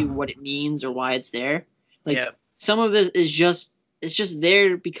as to what it means or why it's there. Like, some of it is just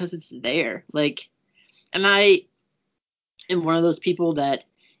there because it's there. Like, and I am one of those people that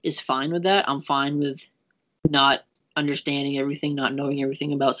is fine with that. I'm fine with not understanding everything, not knowing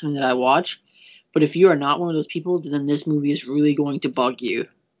everything about something that I watch. But if you are not one of those people, then this movie is really going to bug you.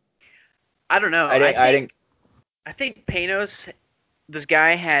 I don't know. I think Panos, this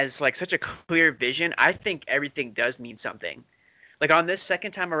guy has like such a clear vision. I think everything does mean something. Like, on this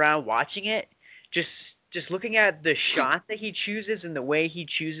second time around watching it, just looking at the shot that he chooses and the way he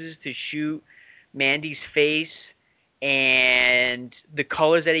chooses to shoot Mandy's face and the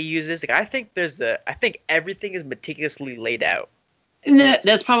colors that he uses. Like, I think everything is meticulously laid out. And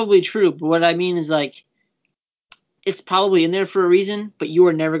that's probably true, but what I mean is, like, it's probably in there for a reason, but you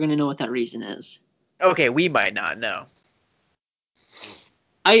are never going to know what that reason is. Okay, we might not know.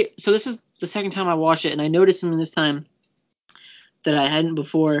 So this is the second time I watched it, and I noticed something this time that I hadn't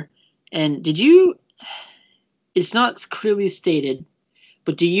before. And it's not clearly stated,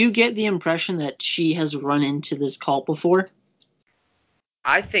 but do you get the impression that she has run into this cult before?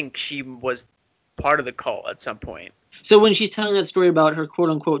 I think she was part of the cult at some point. So when she's telling that story about her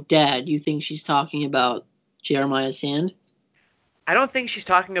quote-unquote dad, you think she's talking about Jeremiah Sand? I don't think she's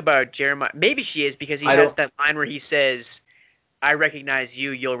talking about Jeremiah. Maybe she is, because he has that line where he says, I recognize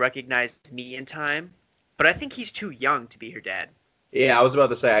you, you'll recognize me in time. But I think he's too young to be her dad. Yeah, I was about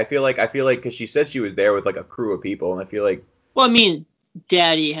to say, I feel like because she said she was there with like a crew of people, and I feel like. Well, I mean,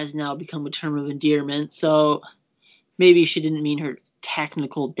 daddy has now become a term of endearment, so maybe she didn't mean her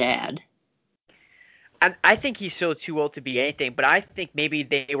technical dad. And I think he's still too old to be anything, but I think maybe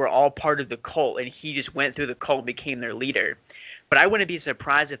they were all part of the cult, and he just went through the cult and became their leader. But I wouldn't be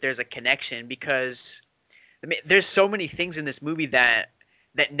surprised if there's a connection, because I mean, there's so many things in this movie that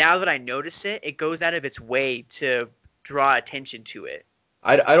now that I notice it, it goes out of its way to draw attention to it.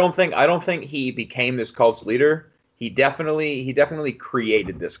 I don't think he became this cult's leader. He definitely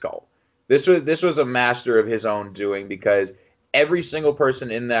created this cult. This was a master of his own doing, because every single person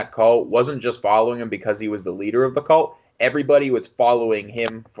in that cult wasn't just following him because he was the leader of the cult. Everybody was following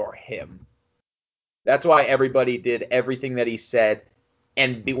him for him. That's why everybody did everything that he said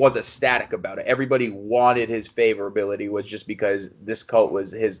and was ecstatic about it. Everybody wanted his favorability, was just because this cult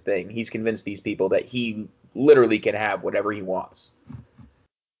was his thing. He's convinced these people that he literally can have whatever he wants.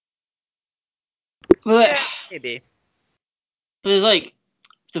 But yeah, maybe. But it's like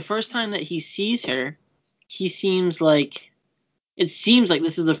the first time that he sees her, it seems like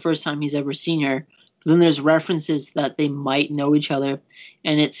this is the first time he's ever seen her. But then there's references that they might know each other,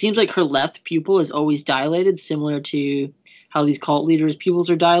 and it seems like her left pupil is always dilated, similar to how these cult leaders' pupils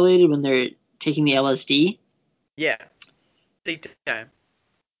are dilated when they're taking the LSD. Yeah, big time.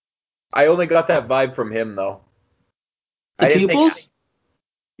 I only got that vibe from him, though. The pupils?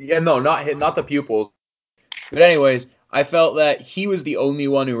 Yeah, no, not him, not the pupils. But anyways, I felt that he was the only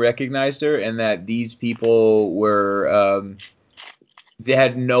one who recognized her, and that these people were they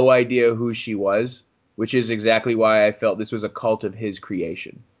had no idea who she was, which is exactly why I felt this was a cult of his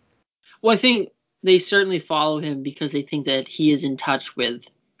creation. Well, I think they certainly follow him because they think that he is in touch with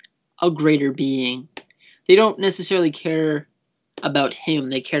a greater being. They don't necessarily care about him.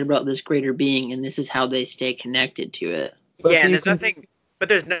 They cared about this greater being, and this is how they stay connected to it. Yeah, and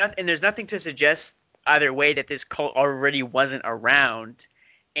there's nothing to suggest either way that this cult already wasn't around,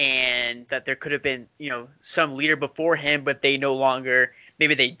 and that there could have been, some leader before him, but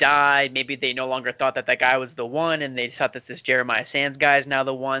maybe they died, maybe they no longer thought that guy was the one, and they thought that this Jeremiah Sands guy is now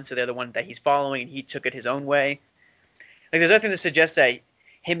the one, so they're the one that he's following, and he took it his own way. Like, there's nothing to suggest that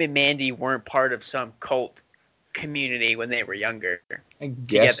him and Mandy weren't part of some cult community when they were younger. I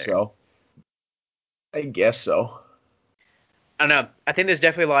guess so. I don't know. I think there's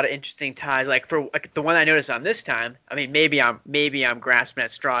definitely a lot of interesting ties. Like, for the one I noticed on this time, I mean, maybe I'm grasping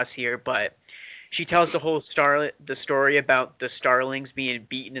at straws here, but she tells the story about the starlings being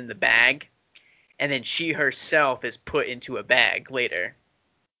beaten in the bag, and then she herself is put into a bag later.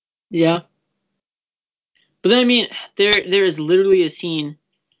 Yeah. But then, I mean, there is literally a scene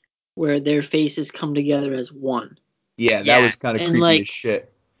where their faces come together as one. Yeah, that was kind of creepy as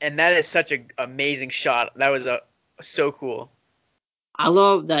shit. And that is such an amazing shot. That was so cool. I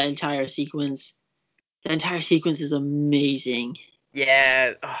love that entire sequence. The entire sequence is amazing.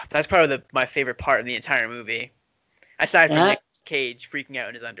 Yeah, that's probably my favorite part of the entire movie. Aside from Nicolas Cage freaking out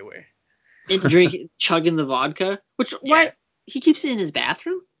in his underwear. And chugging the vodka. Why? He keeps it in his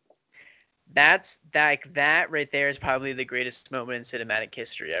bathroom? That right there is probably the greatest moment in cinematic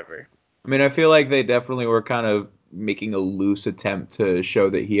history ever. I mean, I feel like they definitely were kind of making a loose attempt to show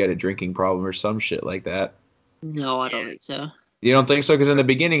that he had a drinking problem or some shit like that. No, I don't think so. You don't think so? Because in the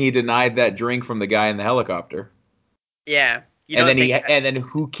beginning, he denied that drink from the guy in the helicopter. Yeah. And then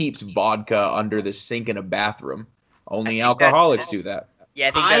who keeps vodka under the sink in a bathroom? Only alcoholics do that. Yeah,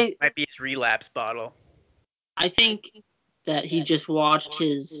 I think that might be his relapse bottle. I think that he just watched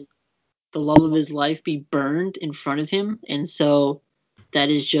the love of his life be burned in front of him, and so that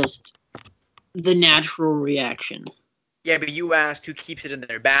is just the natural reaction. Yeah, but you asked who keeps it in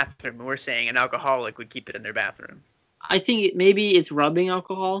their bathroom, and we're saying an alcoholic would keep it in their bathroom. I think maybe it's rubbing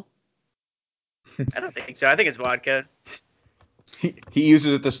alcohol. I don't think so. I think it's vodka. He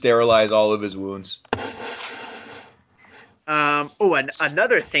uses it to sterilize all of his wounds.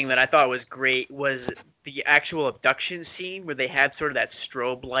 Another thing that I thought was great was the actual abduction scene where they had sort of that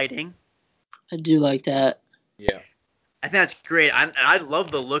strobe lighting. I do like that. Yeah. I think that's great. I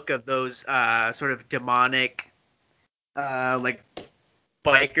love the look of those sort of demonic, like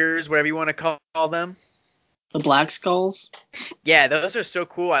bikers, whatever you want to call them. The Black Skulls. Yeah, those are so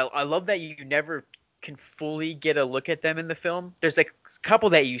cool. I love that you never can fully get a look at them in the film. There's like a couple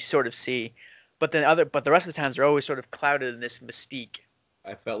that you sort of see, but the rest of the times they're always sort of clouded in this mystique.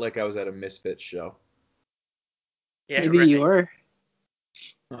 I felt like I was at a Misfits show. Yeah, Maybe right. you were.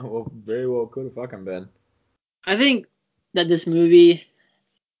 Well, very well could have fucking been. I think that this movie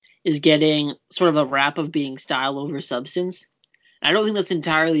is getting sort of a rap of being style over substance. I don't think that's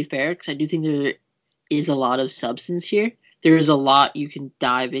entirely fair because I do think there is a lot of substance here. There is a lot you can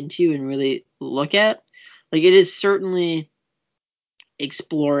dive into and really look at. Like, it is certainly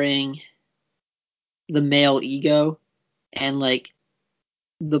exploring the male ego and like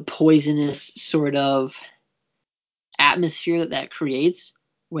the poisonous sort of atmosphere that creates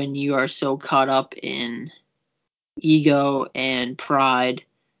when you are so caught up in ego and pride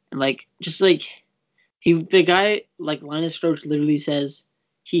and like just like the guy, like Linus Roach literally says,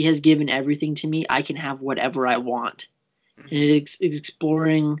 he has given everything to me, I can have whatever I want. And it's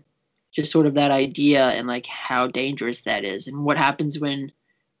exploring just sort of that idea and like how dangerous that is and what happens when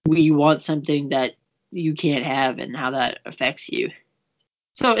we want something that you can't have and how that affects you.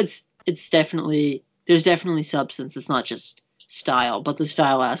 So it's definitely, there's definitely substance. It's not just style, but the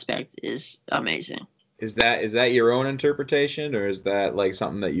style aspect is amazing. Is that your own interpretation, or is that like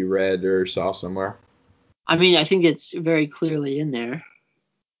something that you read or saw somewhere? I mean, I think it's very clearly in there.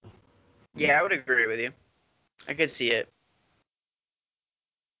 Yeah, I would agree with you. I could see it.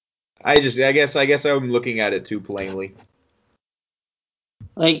 I guess I'm looking at it too plainly.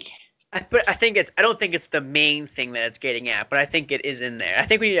 Like, But I don't think it's the main thing that it's getting at, but I think it is in there. I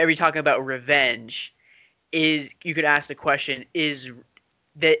think when you're talking about revenge, you could ask the question, is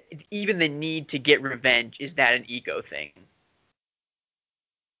that even the need to get revenge, is that an ego thing?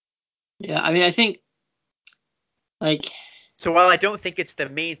 yeah, I mean, I think like, so while I don't think it's the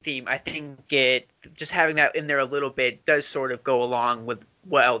main theme, I think it just having that in there a little bit does sort of go along with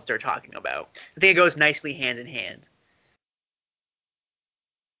what else they're talking about. I think it goes nicely hand in hand.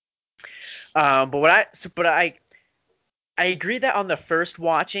 But I agree that on the first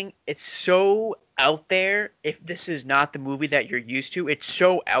watching, it's so out there. If this is not the movie that you're used to, it's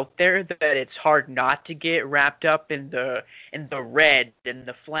so out there that it's hard not to get wrapped up in the red and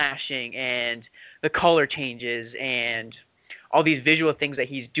the flashing and the color changes and all these visual things that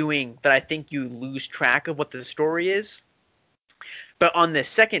he's doing that I think you lose track of what the story is. But on the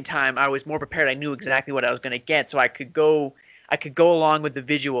second time, I was more prepared. I knew exactly what I was going to get, so I could go along with the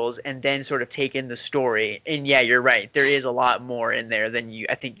visuals and then sort of take in the story. And yeah, you're right. There is a lot more in there than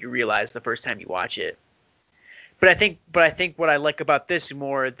I think you realize the first time you watch it. But I think what I like about this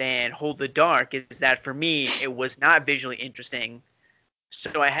more than Hold the Dark is that for me it was not visually interesting,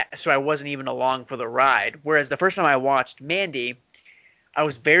 so I wasn't even along for the ride. Whereas the first time I watched Mandy, I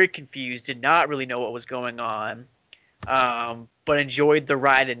was very confused, did not really know what was going on. But enjoyed the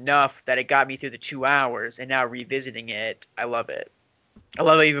ride enough that it got me through the 2 hours, and now revisiting it, I love it. I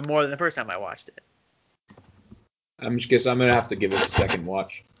love it even more than the first time I watched it. I'm gonna have to give it a second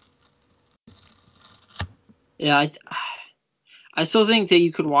watch. Yeah, I still think that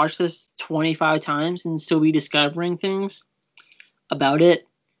you could watch this 25 times and still be discovering things about it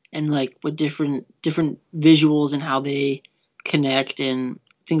and like with different visuals and how they connect and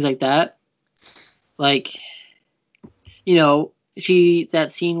things like that. Like, you know,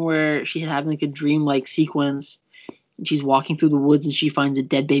 that scene where she's having like a dream like sequence and she's walking through the woods and she finds a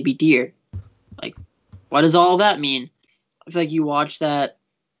dead baby deer. Like, what does all that mean? I feel like you watch that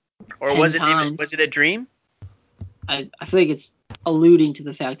or 10 times. Was it a dream? I feel like it's alluding to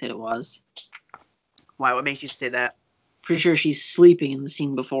the fact that it was. Why? What makes you say that? Pretty sure she's sleeping in the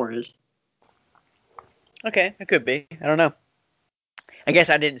scene before it. Okay, it could be. I don't know. I guess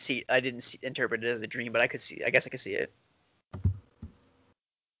I didn't interpret it as a dream, but I guess I could see it.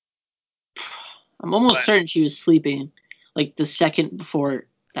 I'm almost certain she was sleeping like the second before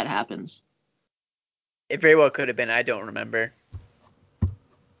that happens. It very well could have been. I don't remember.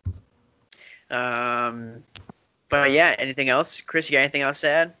 But yeah, anything else? Chris, you got anything else to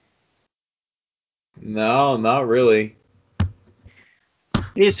add? No, not really.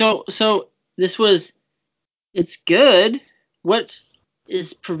 Yeah, so it's good. What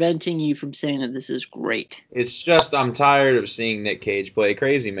is preventing you from saying that this is great? It's just I'm tired of seeing Nick Cage play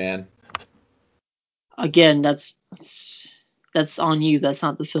crazy man. Again, that's on you. That's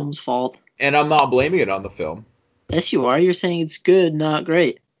not the film's fault. And I'm not blaming it on the film. Yes, you are. You're saying it's good, not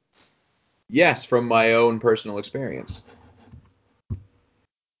great. Yes, from my own personal experience.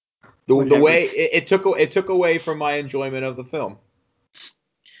 The Whatever. way it took away from my enjoyment of the film.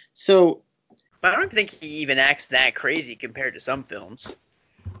 So, But I don't think he even acts that crazy compared to some films.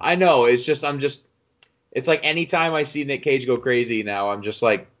 I know. It's like anytime I see Nick Cage go crazy now, I'm just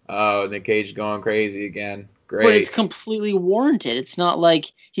like, oh, Nick Cage going crazy again. Great. but it's completely warranted. It's not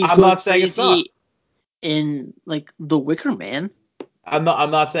like he's I'm going not saying it's not. crazy in like The Wicker Man. I'm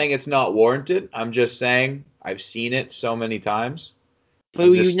not saying it's not warranted. I'm just saying I've seen it so many times. But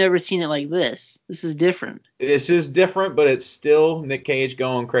you've never seen it like this. This is different. This is different, but it's still Nick Cage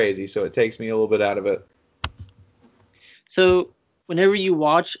going crazy, so it takes me a little bit out of it. So, whenever you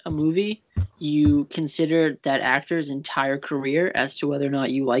watch a movie, you consider that actor's entire career as to whether or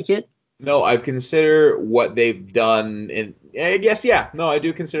not you like it? No, I've considered what they've done, and I guess, yeah. No, I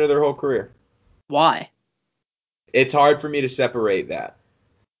do consider their whole career. Why? It's hard for me to separate that.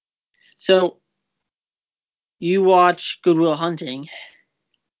 So, you watch Good Will Hunting,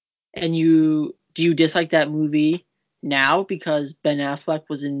 and do you dislike that movie now because Ben Affleck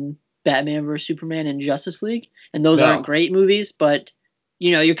was in Batman vs Superman and Justice League, and those aren't great movies, but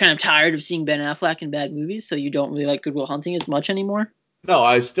you're kind of tired of seeing Ben Affleck in bad movies, so you don't really like Good Will Hunting as much anymore? No,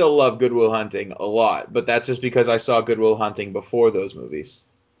 I still love Good Will Hunting a lot, but that's just because I saw Good Will Hunting before those movies.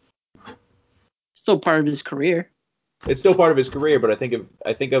 Still part of his career. It's still part of his career, but I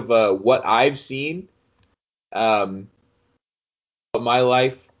think of what I've seen, of my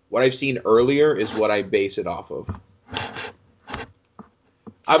life. What I've seen earlier is what I base it off of.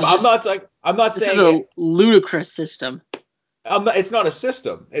 I'm not saying this is a ludicrous system. It's not a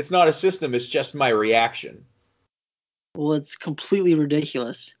system. It's not a system. It's just my reaction. Well, it's completely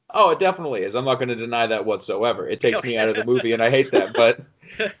ridiculous. Oh, it definitely is. I'm not going to deny that whatsoever. It takes me out of the movie, and I hate that.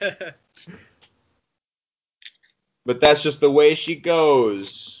 But that's just the way she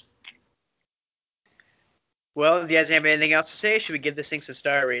goes. Well, do you guys have anything else to say? Should we give this thing some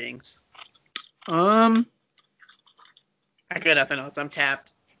star ratings? I got nothing else. I'm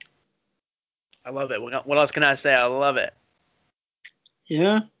tapped. I love it. What else can I say? I love it.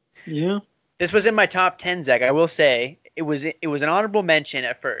 Yeah. This was in my top 10, Zach. I will say it was an honorable mention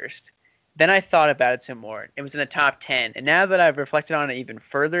at first. Then I thought about it some more. It was in the top 10, and now that I've reflected on it even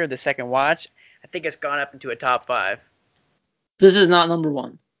further, the second watch, I think it's gone up into a top 5. This is not number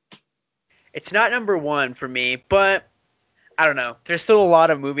 1. It's not number 1 for me, but I don't know. There's still a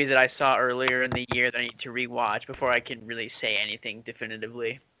lot of movies that I saw earlier in the year that I need to rewatch before I can really say anything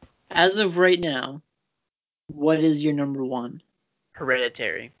definitively. As of right now, what is your number 1?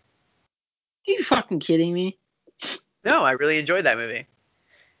 Hereditary. Are you fucking kidding me? No, I really enjoyed that movie.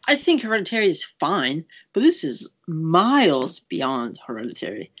 I think Hereditary is fine, but this is miles beyond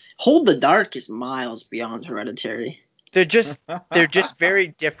Hereditary. Hold the Dark is miles beyond Hereditary. They're just very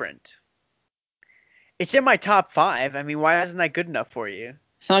different. It's in my top 5. I mean, why isn't that good enough for you?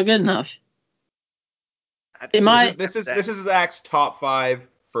 It's not good enough. This is Zach's top 5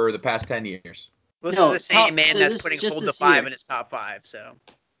 for the past 10 years. Well, this is the same man that's putting Hold the 5 in his top 5, so.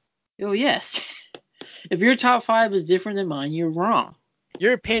 Oh, yes. If your top 5 is different than mine, you're wrong.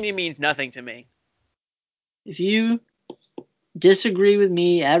 Your opinion means nothing to me. If you disagree with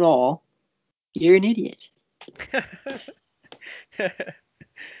me at all, you're an idiot.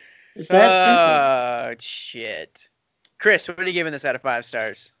 It's that simple. Oh, shit. Chris, what are you giving this out of 5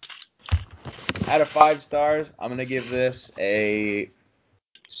 stars? Out of 5 stars, I'm going to give this a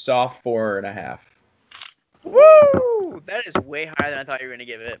soft 4.5. Woo! That is way higher than I thought you were going to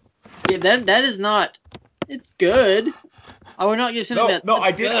give it. Yeah, that is not. It's good. I would not give something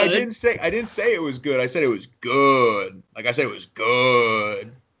I didn't say it was good. I said it was good. Like I said it was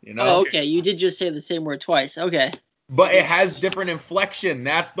good. Oh, okay. You did just say the same word twice. Okay. But it has different inflection.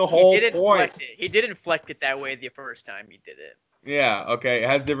 That's the whole point. He did inflect it that way the first time he did it. Yeah, okay. It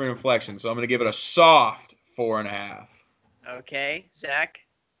has different inflection, so I'm going to give it a soft 4.5. Okay, Zach?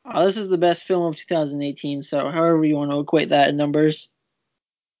 Oh, this is the best film of 2018, so however you want to equate that in numbers.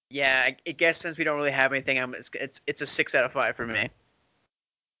 Yeah, I guess since we don't really have anything, it's a 6 out of 5 for me.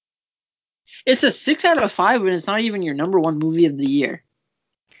 It's a 6 out of 5, but it's not even your number 1 movie of the year.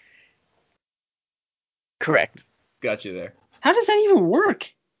 Correct. Got you there. How does that even work?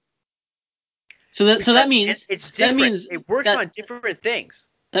 So that means it's different. It works on different things.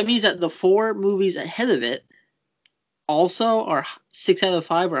 That means that the 4 movies ahead of it also are 6 out of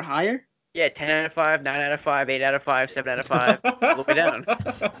 5 or higher? Yeah, 10 out of 5, 9 out of 5, 8 out of 5, 7 out of 5, all the way down.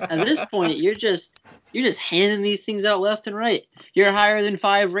 At this point, you're just handing these things out left and right. Your higher than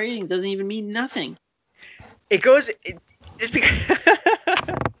 5 ratings doesn't even mean nothing. It goes just because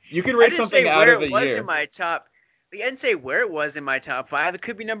you can rate something out of the year. I didn't say where it was in my top. I didn't say where it was in my top 5. It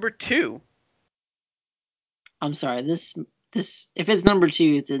could be number 2. I'm sorry. This if it's number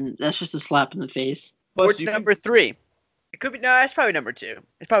 2, then that's just a slap in the face. Or it's number 3. It could be it's probably number 2.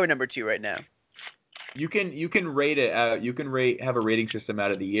 It's probably number 2 right now. You can rate it. Have a rating system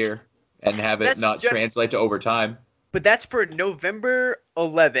out of the year and have it not translate to overtime. But that's for November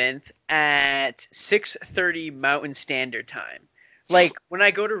 11th at 6:30 Mountain Standard Time. Like, when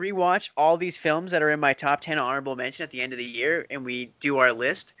I go to rewatch all these films that are in my top 10 honorable mention at the end of the year and we do our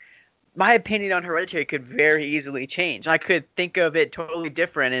list, my opinion on Hereditary could very easily change. I could think of it totally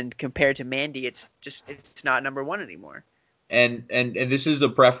different, and compared to Mandy, it's not number 1 anymore. And this is a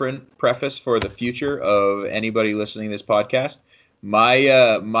preface for the future of anybody listening to this podcast.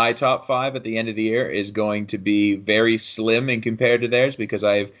 My top 5 at the end of the year is going to be very slim in compared to theirs because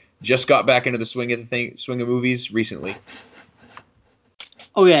I've just got back into the swing of movies recently.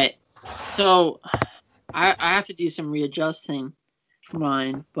 Okay, so I have to do some readjusting for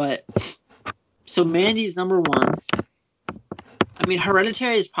mine, but so Mandy's number 1. I mean,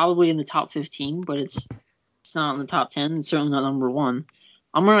 Hereditary is probably in the top 15, but it's not in the top 10. It's certainly not number 1.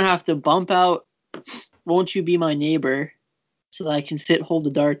 I'm gonna have to bump out Won't You Be My Neighbor so that I can fit Hold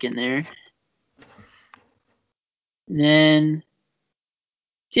the Dark in there. And then,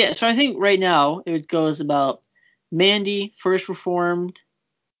 yeah, so I think right now it goes about Mandy, First Reformed,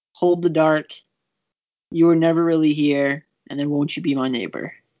 Hold the Dark, You Were Never Really Here, and then Won't You Be My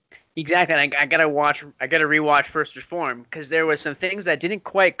Neighbor. Exactly. And I gotta rewatch First Reformed because there was some things that didn't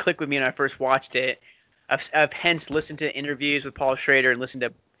quite click with me when I first watched it. I've hence listened to interviews with Paul Schrader and listened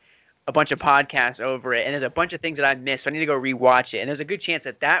to a bunch of podcasts over it, and there's a bunch of things that I missed, so I need to go rewatch it. And there's a good chance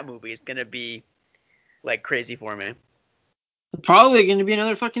that movie is gonna be like crazy for me. Probably gonna be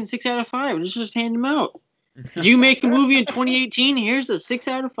another fucking 6 out of 5. Let's just hand them out. Did you make a movie in 2018? Here's a 6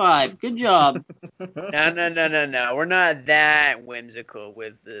 out of 5. Good job. No. We're not that whimsical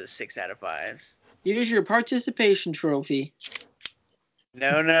with the 6 out of 5s. Here's your participation trophy.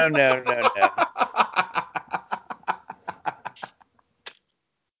 No.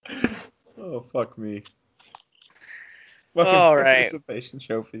 Oh, fuck me. All right. Participation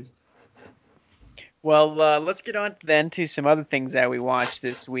trophies. Well, let's get on then to some other things that we watched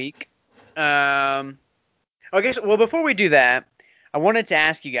this week. Okay, so, before we do that, I wanted to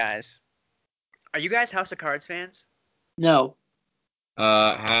ask you guys, are you guys House of Cards fans? No.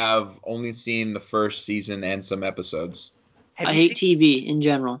 Have only seen the first season and some episodes. I hate TV in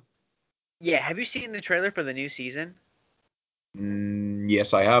general. Yeah, have you seen the trailer for the new season?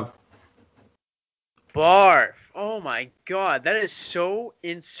 Yes, I have. Barf. Oh my god, that is so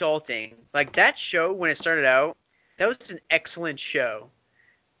insulting. Like, that show, when it started out, that was an excellent show.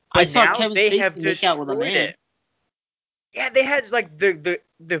 But I saw now Kevin they Spacey have make out with a man. it. Yeah, they had, like, the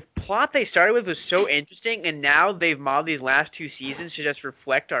plot they started with was so interesting, and now they've modeled these last 2 seasons to just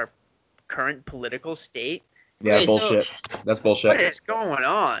reflect our current political state. Yeah, Okay, bullshit. That's bullshit. What is going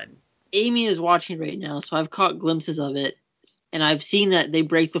on? Amy is watching right now, so I've caught glimpses of it, and I've seen that they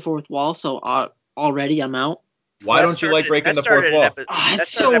break the fourth wall, so already I'm out. Why don't you like breaking the fourth wall? That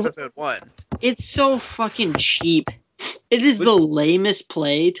started episode 1. It's so fucking cheap. It is the lamest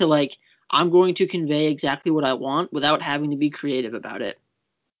play to, like, I'm going to convey exactly what I want without having to be creative about it.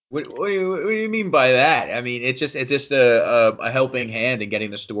 What do you mean by that? I mean, it's just a helping hand in getting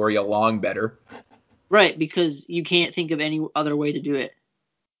the story along better. Right, because you can't think of any other way to do it.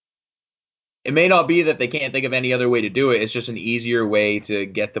 It may not be that they can't think of any other way to do it. It's just an easier way to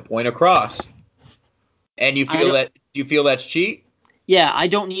get the point across. And you feel that's cheap? Yeah, I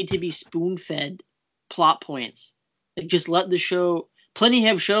don't need to be spoon-fed plot points. Like, just let the show. Plenty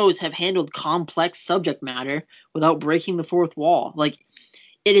of shows have handled complex subject matter without breaking the fourth wall. Like,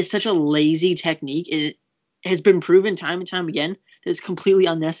 it is such a lazy technique. It has been proven time and time again that it's completely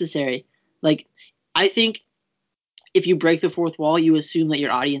unnecessary. Like, I think if you break the fourth wall, you assume that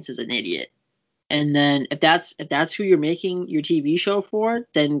your audience is an idiot. And then if that's who you're making your TV show for,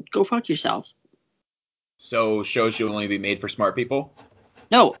 then go fuck yourself. So shows should only be made for smart people?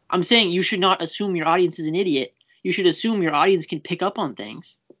 No, I'm saying you should not assume your audience is an idiot. You should assume your audience can pick up on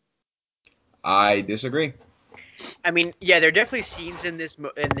things. I disagree. I mean, yeah, there are definitely scenes in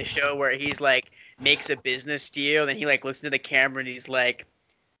the show where he's like makes a business deal, and he like looks into the camera and he's like,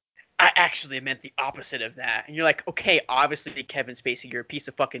 "I actually meant the opposite of that." And you're like, "Okay, obviously, Kevin Spacey, you're a piece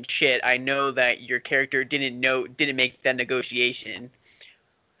of fucking shit. I know that your character didn't make that negotiation."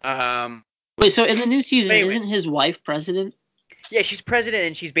 Wait, so in the new season, isn't his wife president? Yeah, she's president,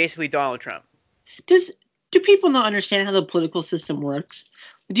 and she's basically Donald Trump. Do people not understand how the political system works?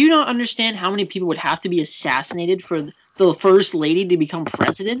 Do you not understand how many people would have to be assassinated for the first lady to become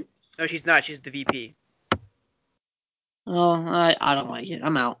president? No, she's not. She's the VP. Oh, I don't like it.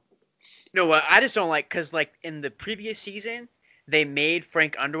 I'm out. No, I just don't like because like in the previous season, they made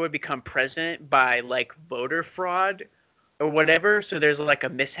Frank Underwood become president by like voter fraud or whatever. So there's like a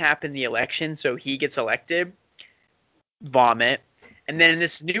mishap in the election, so he gets elected. Vomit. And then in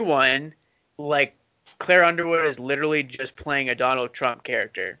this new one, like Claire Underwood is literally just playing a Donald Trump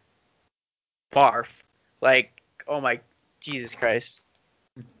character. Barf. Like, oh my Jesus Christ.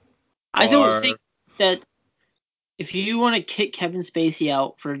 I don't think that if you want to kick Kevin Spacey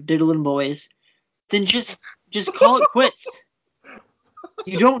out for Diddlin' Boys, then just call it quits.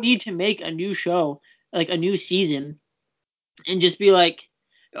 You don't need to make a new show, like a new season, and just be like,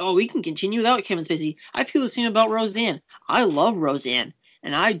 oh, we can continue without Kevin Spacey. I feel the same about Roseanne. I love Roseanne,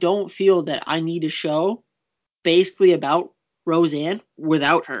 and I don't feel that I need a show basically about Roseanne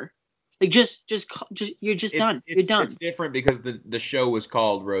without her. Like, just you're just done. You're done. It's different because the show was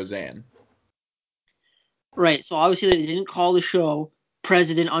called Roseanne. Right. So obviously they didn't call the show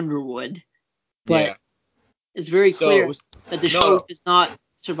President Underwood, but Yeah. it's very clear that the show no. does not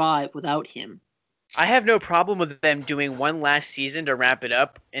survive without him. I have no problem with them doing one last season to wrap it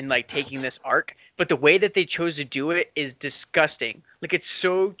up and like taking this arc, but the way that they chose to do it is disgusting. Like it's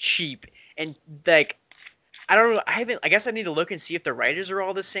so cheap and like I don't know. I guess I need to look and see if the writers are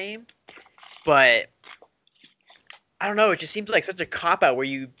all the same, but I don't know. It just seems like such a cop out where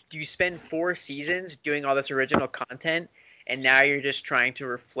you spend 4 seasons doing all this original content, and now you're just trying to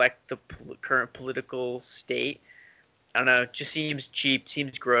reflect the current political state. I don't know. It just seems cheap,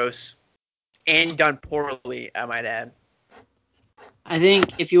 seems gross, and done poorly, I might add. I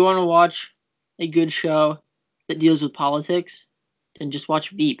think if you want to watch a good show that deals with politics, then just watch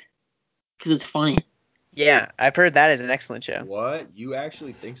Veep because it's funny. Yeah, I've heard that is an excellent show. What? You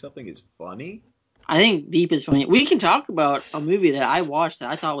actually think something is funny? I think Veep is funny. We can talk about a movie that I watched that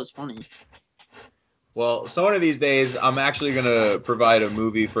I thought was funny. Well, so one of these days, I'm actually going to provide a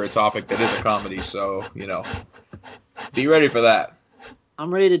movie for a topic that is a comedy, so, be ready for that.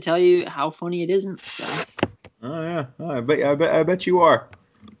 I'm ready to tell you how funny it isn't. So. Oh, yeah. Oh, I bet you are.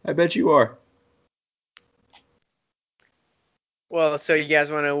 I bet you are. Well, so you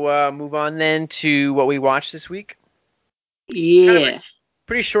guys want to move on then to what we watched this week? Yeah. Kind of a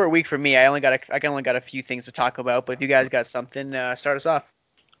pretty short week for me. I only got a few things to talk about, but if you guys got something, start us off.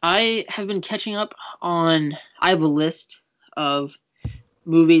 I have been catching up on. I have a list of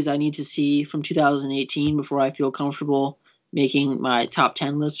movies I need to see from 2018 before I feel comfortable making my top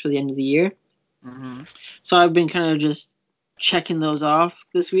 10 list for the end of the year. Mm-hmm. So I've been kind of just checking those off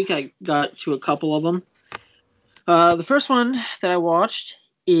this week. I got to a couple of them. The first one that I watched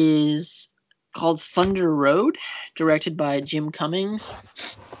is called Thunder Road, directed by Jim Cummings.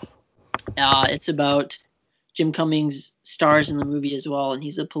 It's about Jim Cummings stars in the movie as well, and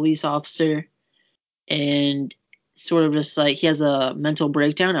he's a police officer, and sort of just like he has a mental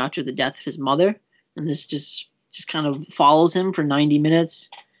breakdown after the death of his mother, and this just kind of follows him for 90 minutes,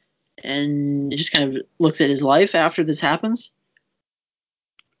 and it just kind of looks at his life after this happens.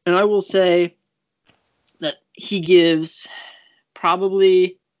 And I will say that he gives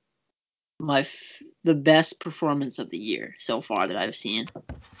probably the best performance of the year so far that I've seen.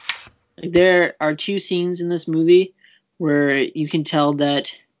 Like, there are 2 scenes in this movie where you can tell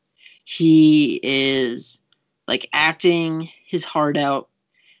that he is like acting his heart out.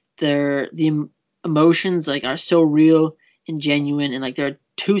 The emotions like are so real and genuine, and like there are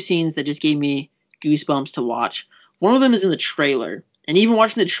 2 scenes that just gave me goosebumps to watch. One of them is in the trailer, and even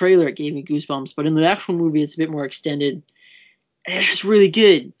watching the trailer it gave me goosebumps, but in the actual movie it's a bit more extended, and it's just really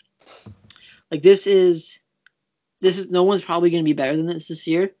good. Like this is no one's probably going to be better than this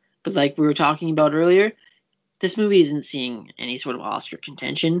year, but like we were talking about earlier, this movie isn't seeing any sort of Oscar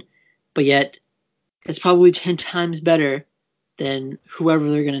contention, but yet it's probably 10 times better than whoever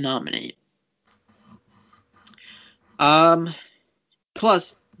they're going to nominate.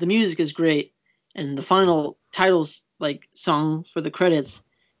 Plus, the music is great, and the final titles like song for the credits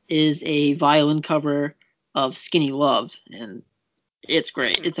is a violin cover of Skinny Love, and it's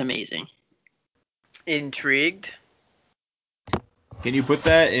great. It's amazing. Intrigued. Can you put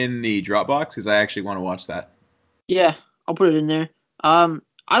that in the Dropbox? Because I actually want to watch that. Yeah, I'll put it in there.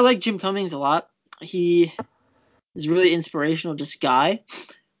 I like Jim Cummings a lot. He is really inspirational, just guy.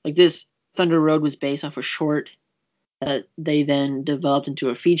 Like this Thunder Road was based off a short that they then developed into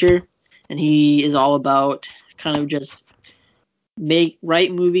a feature, and he is all about kind of just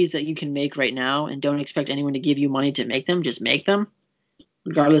write movies that you can make right now and don't expect anyone to give you money to make them. Just make them,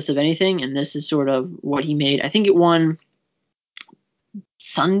 regardless of anything. And this is sort of what he made. I think it won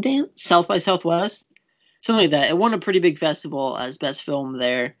Sundance, South by Southwest, something like that. It won a pretty big festival as best film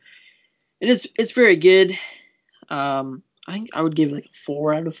there. And it's very good. I think I would give like a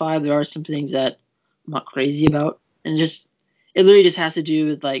 4 out of 5. There are some things that I'm not crazy about, and just it literally just has to do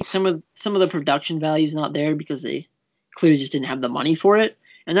with like some of the production value is not there because they clearly just didn't have the money for it,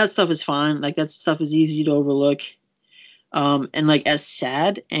 and that stuff is fine. Like that stuff is easy to overlook. And like as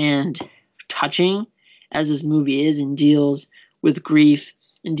sad and touching as this movie is and deals with grief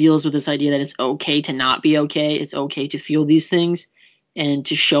and deals with this idea that it's okay to not be okay, it's okay to feel these things and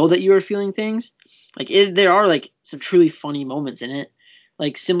to show that you are feeling things. Like there are like some truly funny moments in it,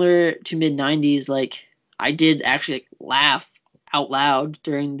 like similar to mid '90s. Like I did actually like, laugh out loud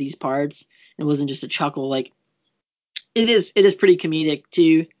during these parts. It wasn't just a chuckle. Like it is pretty comedic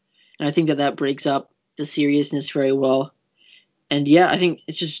too, and I think that breaks up the seriousness very well. And yeah, I think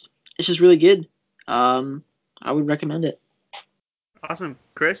it's just really good. I would recommend it. Awesome.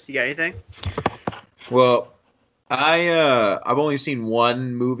 Chris, you got anything? Well, I've only seen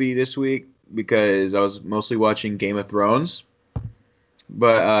one movie this week because I was mostly watching Game of Thrones.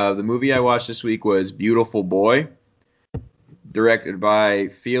 But the movie I watched this week was Beautiful Boy, directed by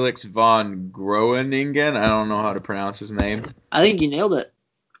Felix von Groeningen. I don't know how to pronounce his name. I think you nailed it.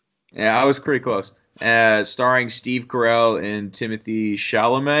 Yeah, I was pretty close. Starring Steve Carell and Timothy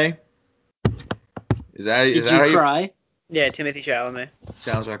Chalamet. Did you cry? Yeah, Timothy Chalamet.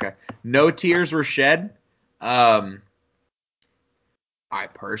 Sounds okay. No tears were shed. I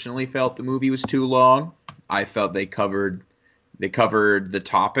personally felt the movie was too long. I felt they covered the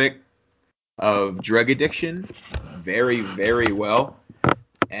topic of drug addiction very, very well,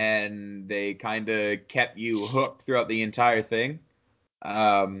 and they kind of kept you hooked throughout the entire thing.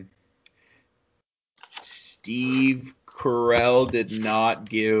 Steve Carell did not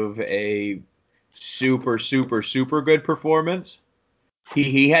give a super, super, super good performance.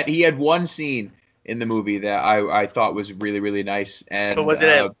 He had one scene in the movie that I thought was really, really nice, and But was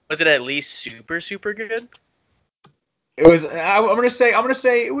it at least super super good? it was. I'm gonna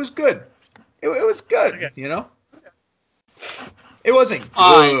say it was good. It was good. Okay. You know, it wasn't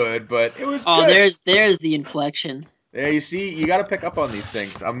good, but it was good. There's the inflection. Yeah, you see, you got to pick up on these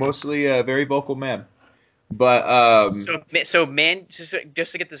things. I'm mostly a very vocal man, but So man, just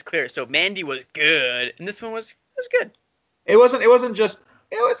to get this clear, so Mandy was good, and this one was good. It wasn't just.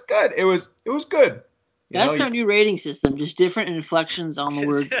 It was good. It was good. That's our new rating system, just different inflections on the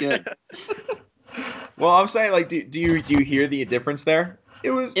word good. Well, I'm saying, like, do you hear the difference there?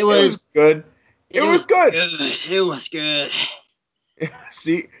 It was good. It was good. It was good.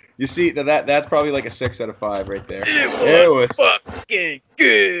 See, you see that's probably like a 6 out of 5 right there. It was fucking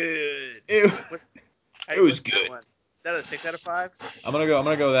good. It was good. Is that a 6 out of 5? I'm gonna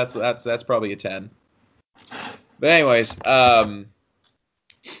go. That's probably a 10. But anyways,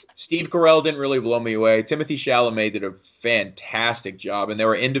 Steve Carell didn't really blow me away. Timothy Chalamet did a fantastic job, and there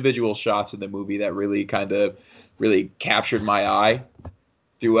were individual shots in the movie that really really captured my eye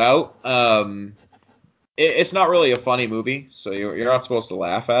throughout. It's not really a funny movie, so you're not supposed to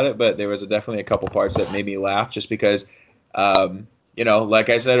laugh at it, but there was definitely a couple parts that made me laugh just because, like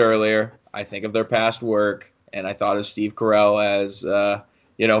I said earlier, I think of their past work, and I thought of Steve Carell as,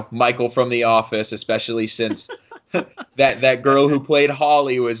 Michael from The Office, especially since that girl who played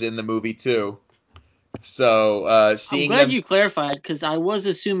Holly was in the movie too. So seeing I'm glad you clarified, because I was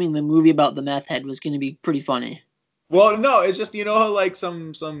assuming the movie about the meth head was going to be pretty funny. Well, no, it's just how like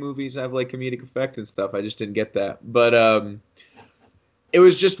some movies have like comedic effect and stuff. I just didn't get that, but it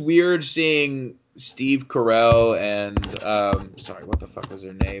was just weird seeing Steve Carell and sorry, what the fuck was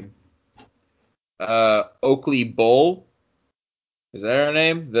her name? Oakley Bull. Is that her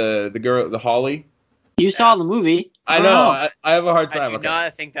name? The girl, the Holly. You saw the movie. I know. I have a hard time. I do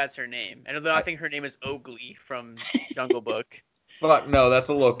not think that's her name. I think her name is Oakley from Jungle Book. Fuck no, that's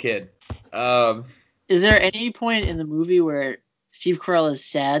a little kid. Is there any point in the movie where Steve Carell is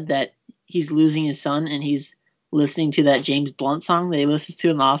sad that he's losing his son and he's listening to that James Blunt song that he listens to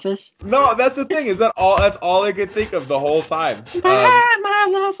in The Office? No, that's the thing. That's all I could think of the whole time. Bye, my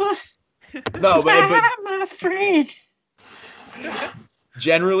lover. No, but my friend.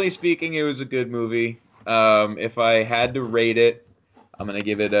 Generally speaking, it was a good movie. If I had to rate it, I'm gonna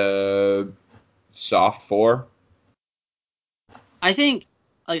give it a soft 4. I think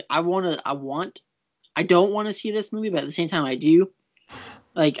like I don't want to see this movie, but at the same time I do.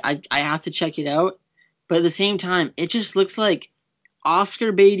 Like I have to check it out. But at the same time, it just looks like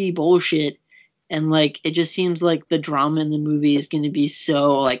Oscar baity bullshit, and like it just seems like the drama in the movie is going to be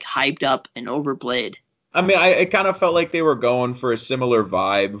so like hyped up and overplayed. I mean, I kind of felt like they were going for a similar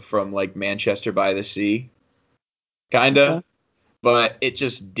vibe from like Manchester by the Sea, kinda, Okay. but it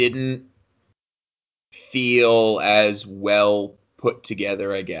just didn't feel as well put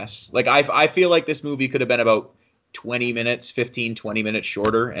together, I guess. Like I feel like this movie could have been about 20 minutes, 15, 20 minutes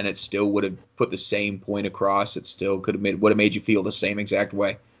shorter, and it still would have put the would have made you feel the same exact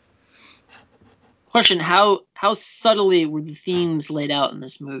way. Question: How subtly were the themes laid out in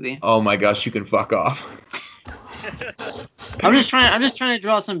this movie? Oh my gosh, you can fuck off. I'm just trying to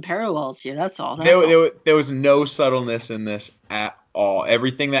draw some parallels here. That's all. There was no subtleness in this at all.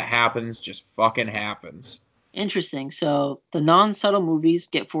 Everything that happens just fucking happens. Interesting. So the non-subtle movies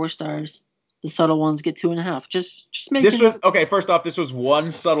get 4 stars. The subtle ones get 2.5. Just making. This was okay. First off, this was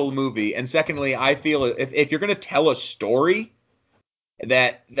one subtle movie, and secondly, I feel if you're gonna tell a story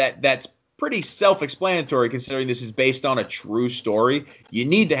that's pretty self-explanatory, considering this is based on a true story, you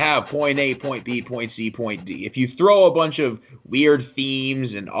need to have point A, point B, point C, point D. If you throw a bunch of weird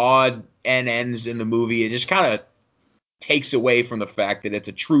themes and odd ends in the movie, it just kind of takes away from the fact that it's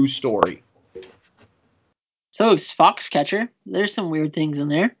a true story. So it's Foxcatcher. There's some weird things in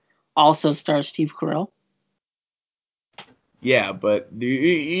there. Also stars Steve Carell. Yeah, but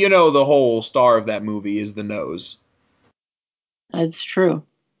the whole star of that movie is the nose. That's true.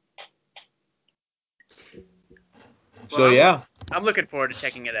 So yeah, I'm looking forward to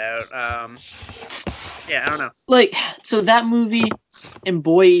checking it out. Yeah, I don't know. Like, so that movie and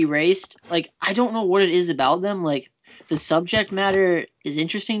Boy Erased, like, I don't know what it is about them. Like, the subject matter is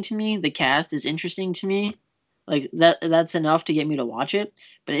interesting to me. The cast is interesting to me. Like, that's enough to get me to watch it.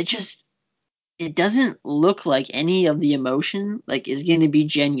 But it doesn't look like any of the emotion, like, is going to be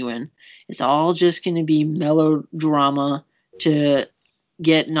genuine. It's all just going to be melodrama to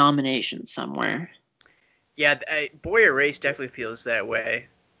get nominations somewhere. Yeah, Boy Erased definitely feels that way,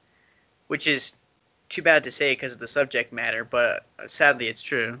 which is too bad to say because of the subject matter, but sadly it's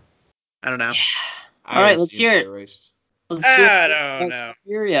true. I don't know. All right, let's hear it. I don't know.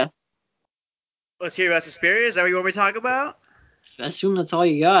 Suspiria. Let's hear about Suspiria. Is that what you want me to talk about? I assume that's all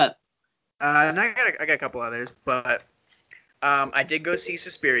you got. I got a couple others, but I did go see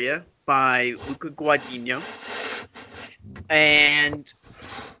Suspiria by Luca Guadagnino, and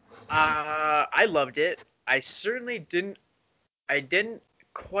I loved it. I certainly didn't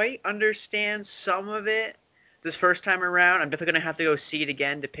quite understand some of it this first time around. I'm definitely gonna have to go see it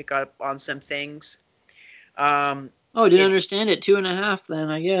again to pick up on some things. Didn't understand it. 2.5 then,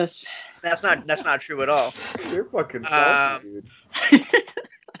 I guess. That's not true at all. You're fucking salty, dude.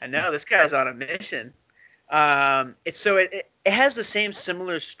 I know, this guy's on a mission. It has the same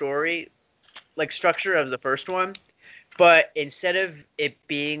similar story, like structure of the first one, but instead of it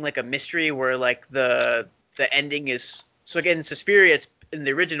being like a mystery where like the ending is, so again in Suspiria, it's in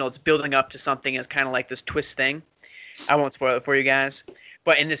the original, it's building up to something as kind of like this twist thing. I won't spoil it for you guys,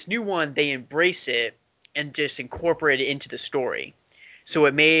 but in this new one they embrace it and just incorporate it into the story. So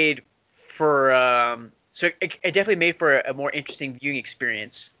it made for it definitely made for a more interesting viewing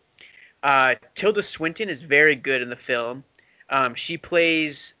experience. Tilda Swinton is very good in the film. She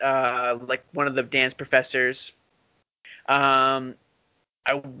plays like one of the dance professors. I'm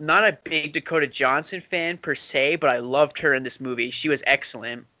not a big Dakota Johnson fan per se, but I loved her in this movie. She was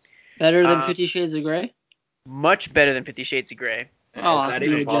excellent. Better than 50 Shades of Grey? Much better than 50 Shades of Grey. Oh, I'm not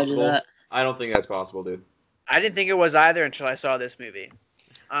even possible. I don't think that's possible, dude. I didn't think it was either until I saw this movie.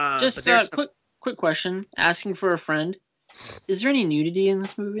 Just quick question. Asking for a friend. Is there any nudity in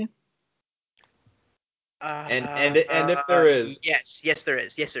this movie? And if there is, yes there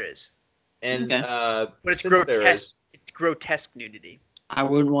is. And okay. But it's grotesque. It's grotesque nudity. I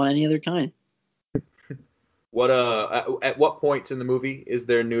wouldn't want any other kind. At what points in the movie is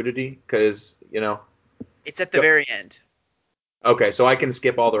there nudity? Because it's at the very end. Okay, so I can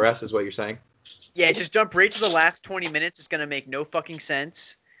skip all the rest, is what you're saying? Yeah, just jump right to the last 20 minutes. It's gonna make no fucking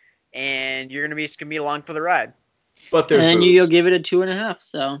sense, and you're gonna be along for the ride. But there's and you'll give it a 2.5.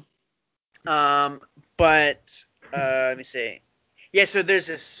 So. But let me see. Yeah, so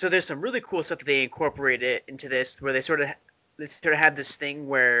there's some really cool stuff that they incorporated into this, where they sort of had this thing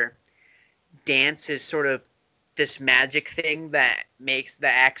where dance is sort of this magic thing that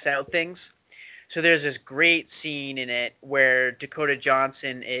acts out things. So there's this great scene in it where Dakota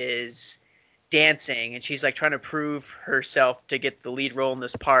Johnson is dancing and she's like trying to prove herself to get the lead role in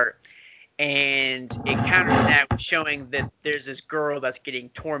this part. And it counters that with showing that there's this girl that's getting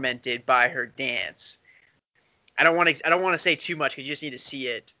tormented by her dance. I don't want to say too much because you just need to see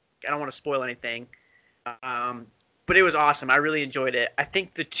it. I don't want to spoil anything. But it was awesome. I really enjoyed it. I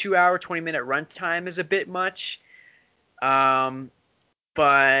think the 2-hour, 20-minute runtime is a bit much. But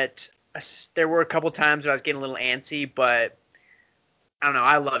there were a couple times where I was getting a little antsy, but I don't know.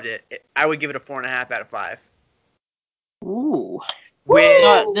 I loved it. I would give it a 4.5 out of 5. Ooh.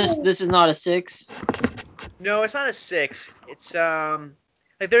 This is not a 6. No, it's not a 6. It's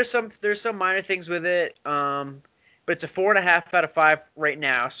like there's some minor things with it. but it's a 4.5 out of 5 right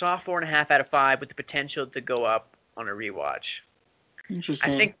now. Soft 4.5 out of 5 with the potential to go up on a rewatch.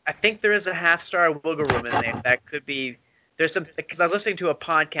 Interesting. I think there is a half-star wiggle room in there that could be. There's some, because I was listening to a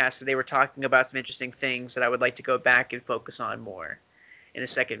podcast and they were talking about some interesting things that I would like to go back and focus on more in a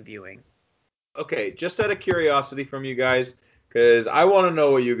second viewing. Okay, just out of curiosity from you guys, because I want to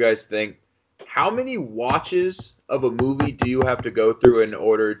know what you guys think. How many watches of a movie do you have to go through in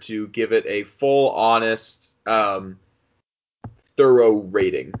order to give it a full, honest, thorough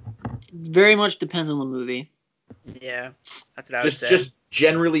rating? Very much depends on the movie. Yeah, that's what I would say. Just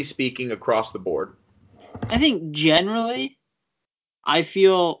generally speaking across the board. I think generally, I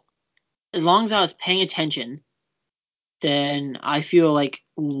feel as long as I was paying attention, then I feel like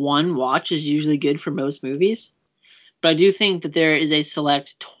one watch is usually good for most movies. But I do think that there is a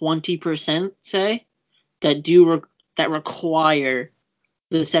select 20%, say, that require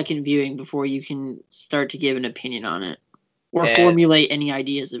the second viewing before you can start to give an opinion on it or formulate any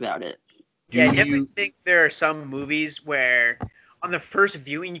ideas about it. Yeah, I definitely think there are some movies where on the first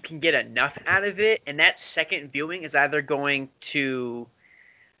viewing you can get enough out of it, and that second viewing is either going to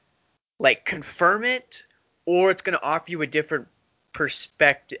like confirm it or it's going to offer you a different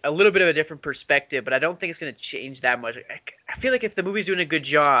perspective, a little bit of a different perspective, but I don't think it's going to change that much. I feel like if the movie's doing a good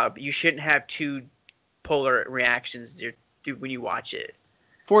job, you shouldn't have two polar reactions when you watch it.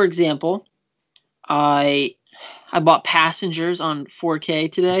 For example, I bought Passengers on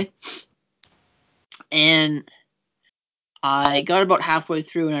 4K today, and I got about halfway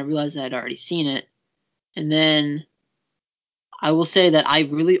through and I realized that I'd already seen it. And then I will say that I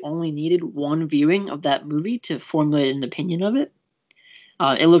really only needed one viewing of that movie to formulate an opinion of it.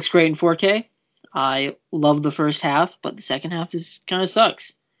 It looks great in 4K. I love the first half, but the second half is kind of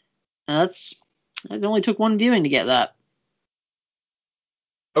sucks. It only took one viewing to get that.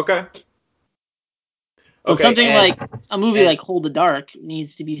 Okay. But something like a movie like Hold the Dark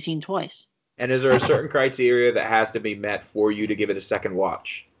needs to be seen twice. And is there a certain criteria that has to be met for you to give it a second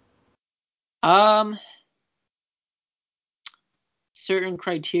watch? Certain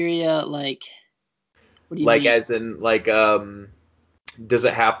criteria, like what do you like mean? As in does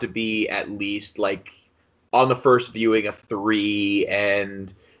it have to be at least like on the first viewing a 3,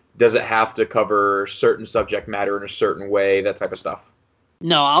 and does it have to cover certain subject matter in a certain way, that type of stuff?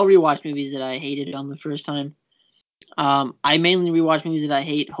 No, I'll rewatch movies that I hated on the first time. I mainly rewatch movies that I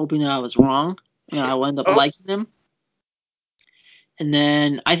hate, hoping that I was wrong, and I will end up liking them. And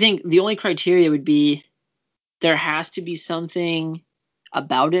then I think the only criteria would be there has to be something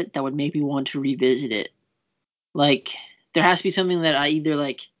about it that would make me want to revisit it. Like, there has to be something that I either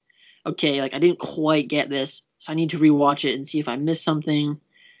like, okay, like I didn't quite get this, so I need to rewatch it and see if I missed something,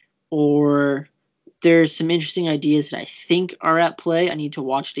 or there's some interesting ideas that I think are at play. I need to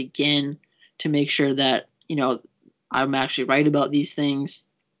watch it again to make sure that, I'm actually right about these things.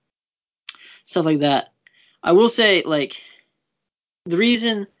 Stuff like that. I will say, like, the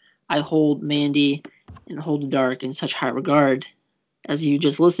reason I hold Mandy and Hold the Dark in such high regard, as you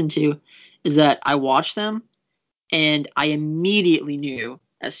just listened to, is that I watched them and I immediately knew,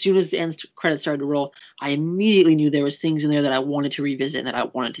 as soon as the end credits started to roll, I immediately knew there was things in there that I wanted to revisit and that I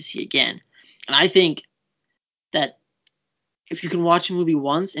wanted to see again. And I think that if you can watch a movie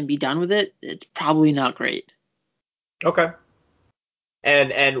once and be done with it, it's probably not great. Okay.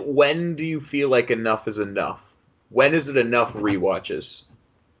 And when do you feel like enough is enough? When is it enough rewatches?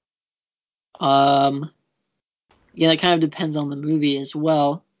 Yeah, it kind of depends on the movie as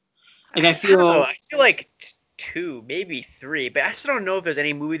well. Like I feel like 2, maybe 3, but I still don't know if there's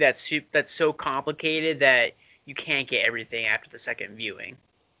any movie that's so complicated that you can't get everything after the second viewing.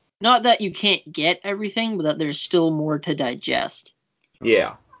 Not that you can't get everything, but that there's still more to digest.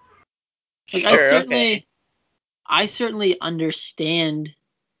 Yeah. Like I certainly understand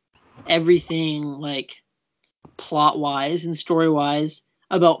everything, like plot-wise and story-wise,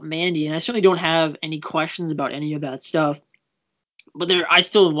 about Mandy, and I certainly don't have any questions about any of that stuff. But I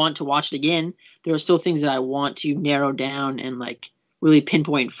still want to watch it again. There are still things that I want to narrow down and like really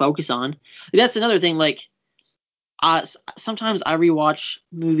pinpoint and focus on. That's another thing. Like, sometimes I rewatch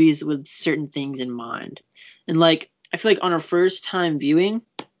movies with certain things in mind, and like I feel like on a first time viewing,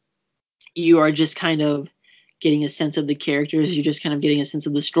 you are just kind of getting a sense of the characters. You're just kind of getting a sense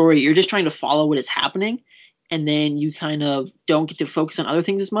of the story. You're just trying to follow what is happening, and then you kind of don't get to focus on other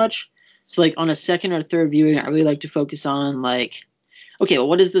things as much. So like on a second or third viewing, I really like to focus on like, okay, well,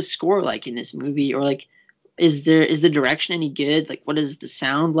 what is the score like in this movie? Or like, is the direction any good? Like, what is the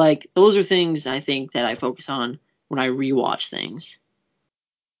sound like? Those are things I think that I focus on when I rewatch things.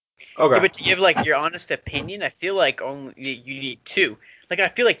 Okay. Yeah, but to give like your honest opinion, I feel like only you need 2. Like I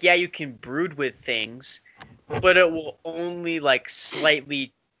feel like you can brood with things, but it will only like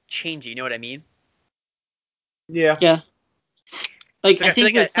slightly change. You know what I mean? Yeah. Yeah. Like So I I feel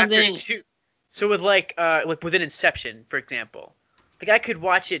think like with something. So with like within Inception, for example, like I could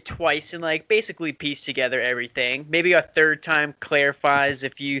watch it twice and like basically piece together everything. Maybe a third time clarifies a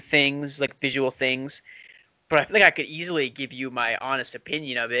few things, like visual things. But I feel like I could easily give you my honest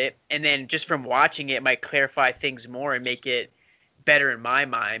opinion of it, and then just from watching it, might clarify things more and make it better in my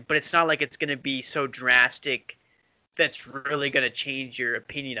mind. But it's not like it's gonna be so drastic that's really gonna change your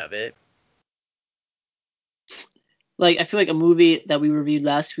opinion of it. Like I feel like a movie that we reviewed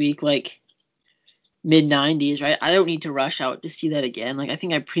last week, like mid 90s, right? I don't need to rush out to see that again. Like I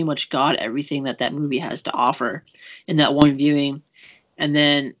think I pretty much got everything that movie has to offer in that one viewing. And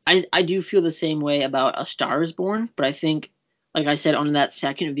then I do feel the same way about A Star Is Born, but I think, like I said, on that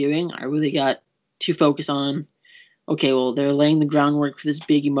second viewing, I really got to focus on, okay, well, they're laying the groundwork for this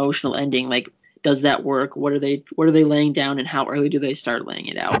big emotional ending. Like, does that work? What are they laying down, and how early do they start laying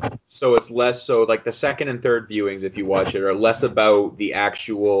it out? So it's less so like the second and third viewings, if you watch it, are less about the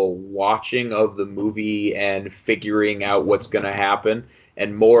actual watching of the movie and figuring out what's going to happen,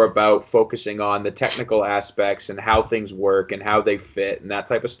 and more about focusing on the technical aspects and how things work and how they fit and that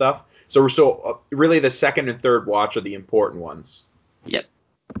type of stuff. So really, the second and third watch are the important ones. Yep.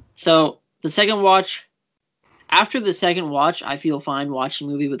 So the second watch, after the second watch, I feel fine watching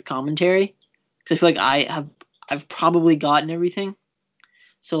a movie with commentary because I feel like I've probably gotten everything.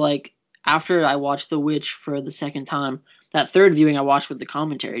 So like after I watched The Witch for the second time, that third viewing I watched with the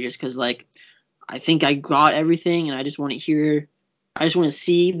commentary just because like I think I got everything and I just want to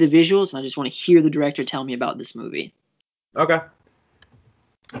see the visuals and I just want to hear the director tell me about this movie. Okay.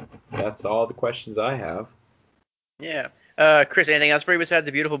 That's all the questions I have. Yeah. Chris, anything else for you besides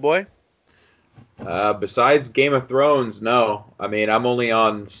The Beautiful Boy? Besides Game of Thrones, no. I mean, I'm only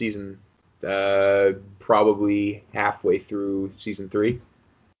on season, probably halfway through season 3.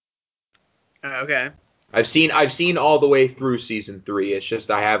 Okay. I've seen all the way through season 3. It's just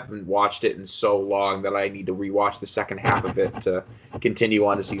I haven't watched it in so long that I need to rewatch the second half of it to continue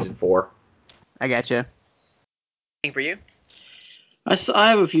on to season 4. I gotcha. Anything for you? I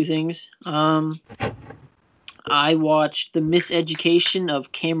have a few things. I watched The Miseducation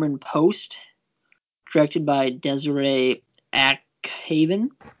of Cameron Post, directed by Desiree Ackhaven,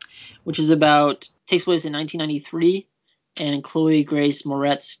 which takes place in 1993, and Chloe Grace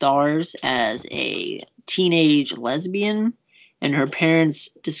Moretz stars as a teenage lesbian, and her parents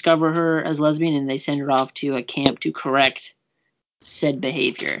discover her as lesbian, and they send her off to a camp to correct said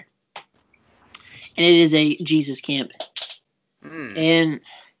behavior. And it is a Jesus camp. And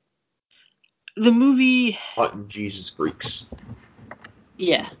the movie... Hunting Jesus freaks.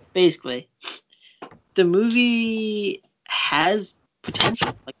 Yeah, basically. The movie has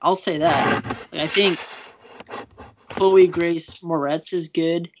potential. Like, I'll say that. Like, I think Chloe Grace Moretz is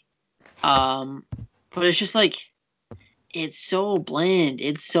good. But it's just like, it's so bland.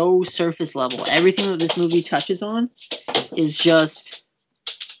 It's so surface level. Everything that this movie touches on is just,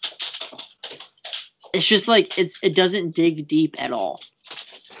 it's just like, it doesn't dig deep at all.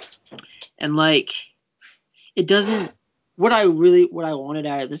 And like, it doesn't, what I wanted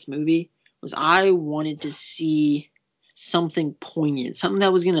out of this movie was I wanted to see something poignant, something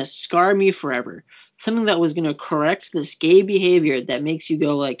that was going to scar me forever, something that was going to correct this gay behavior that makes you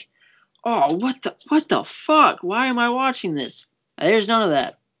go like, oh, what the fuck? Why am I watching this? There's none of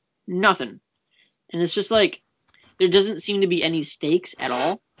that. Nothing. And it's just like, there doesn't seem to be any stakes at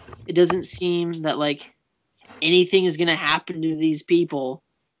all. It doesn't seem that like anything is going to happen to these people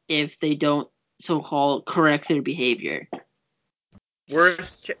if they don't so-called correct their behavior.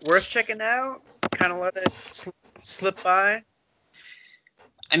 Worth checking out? Kind of let it slip by?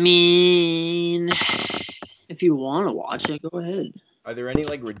 I mean, if you want to watch it, go ahead. Are there any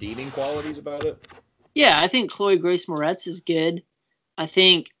like redeeming qualities about it? Yeah, I think Chloe Grace Moretz is good. I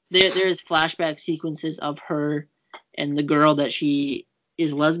think there's flashback sequences of her and the girl that she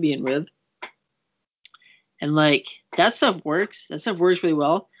is lesbian with. And like that stuff works. That stuff works really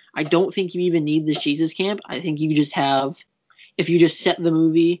well. I don't think you even need this Jesus camp. I think you just have, if you just set the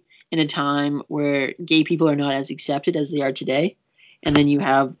movie in a time where gay people are not as accepted as they are today, and then you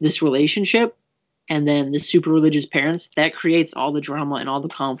have this relationship and then the super religious parents, that creates all the drama and all the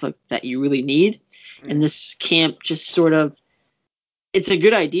conflict that you really need. And this camp just sort of, it's a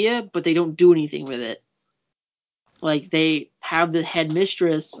good idea, but they don't do anything with it. Like they have the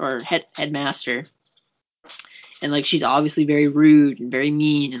headmistress or headmaster, and like she's obviously very rude and very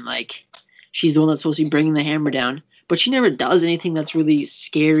mean, and like she's the one that's supposed to be bringing the hammer down, but she never does anything that's really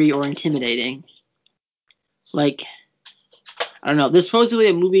scary or intimidating. Like, I don't know. There's supposedly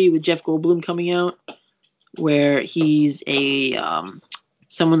a movie with Jeff Goldblum coming out where he's a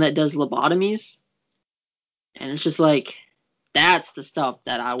someone that does lobotomies, and it's just like that's the stuff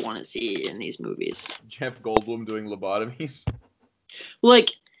that I want to see in these movies. Jeff Goldblum doing lobotomies.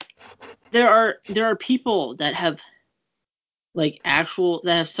 Like there are people that have that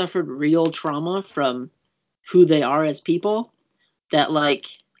have suffered real trauma from who they are as people that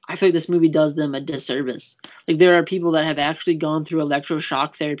I feel like this movie does them a disservice. Like there are people that have actually gone through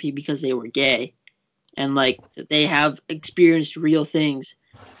electroshock therapy because they were gay and they have experienced real things.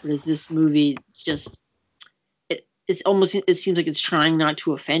 Whereas this movie just it seems like it's trying not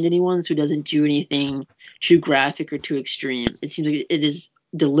to offend anyone, so it doesn't do anything too graphic or too extreme. It seems like it is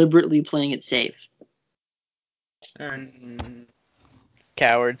deliberately playing it safe.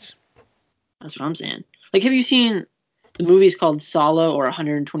 Cowards. That's what I'm saying. Like, have you seen the movies called Sala or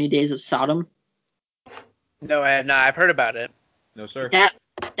 120 Days of Sodom? No, I have not. I've heard about it. No, sir.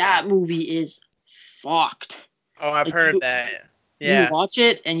 That movie is fucked. Oh, I've heard that. Yeah. You watch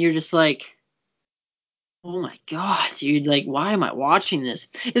it and you're just like, oh my god, dude, like, why am I watching this?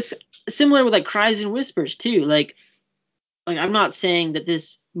 It's similar with Cries and Whispers too. Like I'm not saying that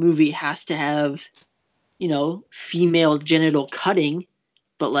this movie has to have, female genital cutting,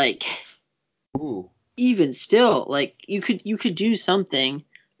 but ooh. Even still, you could do something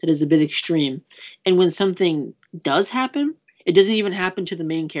that is a bit extreme. And when something does happen, it doesn't even happen to the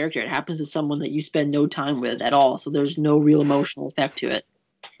main character. It happens to someone that you spend no time with at all. So there's no real emotional effect to it.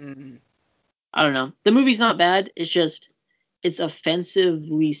 Mm-hmm. I don't know. The movie's not bad. It's just it's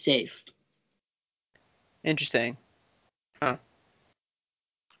offensively safe. Interesting. Huh.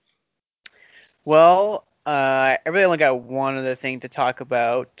 Well, I really only got one other thing to talk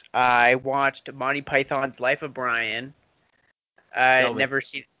about. I watched Monty Python's Life of Brian. I'd never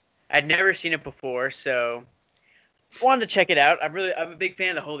seen it before, so wanted to check it out. I'm a big fan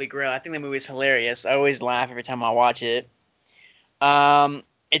of The Holy Grail. I think the movie's hilarious. I always laugh every time I watch it.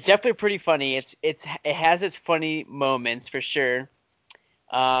 It's definitely pretty funny. It has its funny moments for sure.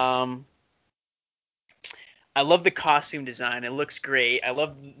 I love the costume design. It looks great.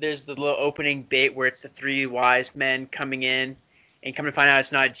 There's the little opening bit where it's the three wise men coming in and come to find out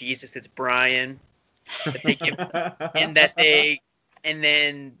it's not Jesus, it's Brian. That they give,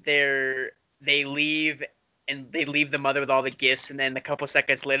 they leave and they leave the mother with all the gifts, and then a couple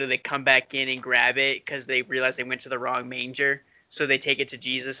seconds later they come back in and grab it because they realize they went to the wrong manger, so they take it to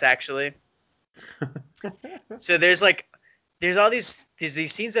Jesus actually. So there's all these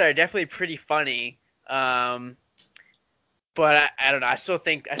scenes that are definitely pretty funny. But I don't know. I still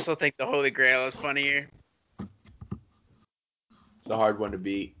think The Holy Grail is funnier. It's a hard one to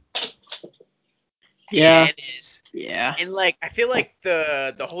beat. Yeah, it is. Yeah. And I feel like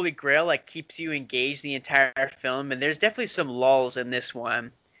the Holy Grail keeps you engaged the entire film, and there's definitely some lulls in this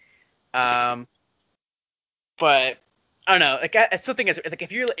one. But I don't know. I still think it's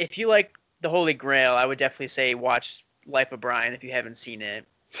if you like the Holy Grail, I would definitely say watch Life of Brian if you haven't seen it.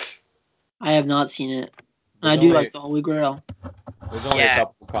 I have not seen it. I do like the Holy Grail. There's only a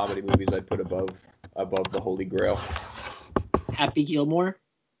couple of comedy movies I'd put above the Holy Grail. Happy Gilmore?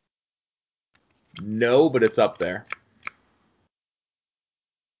 No, but it's up there.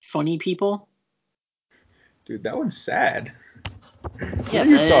 Funny People? Dude, that one's sad. Yeah,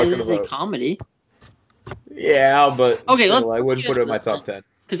 that is a comedy. Yeah, but okay, still, I wouldn't put it in my top 10.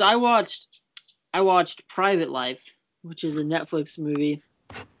 Because I watched Private Life, which is a Netflix movie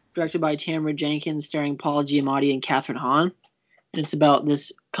directed by Tamara Jenkins, starring Paul Giamatti and Kathryn Hahn. And it's about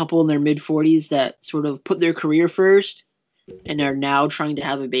this couple in their mid-40s that sort of put their career first and are now trying to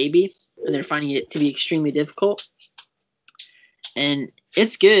have a baby, and they're finding it to be extremely difficult. And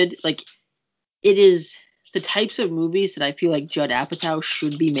it's good. It is the types of movies that I feel like Judd Apatow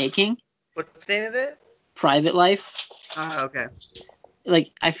should be making. What's the name of it? Private Life. Oh, okay.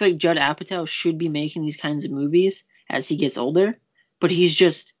 I feel like Judd Apatow should be making these kinds of movies as he gets older, but he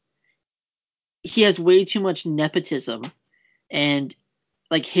has way too much nepotism, and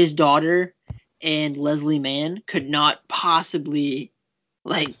his daughter and Leslie Mann could not possibly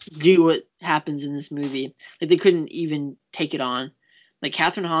do what happens in this movie. They couldn't even take it on.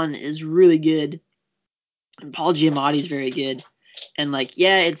 Kathryn Hahn is really good, and Paul Giamatti is very good. And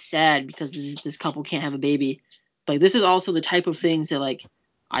it's sad because this couple can't have a baby. This is also the type of things that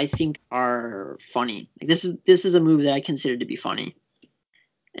I think are funny. This is a movie that I consider to be funny,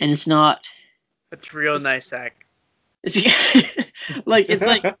 and it's not. It's real nice, Zach. It's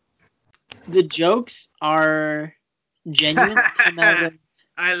because the jokes are genuine.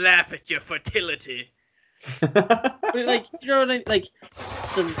 I laugh at your fertility. But you know what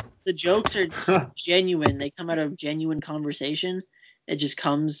the jokes are genuine. They come out of genuine conversation. It just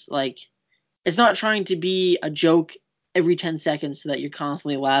comes it's not trying to be a joke every 10 seconds so that you're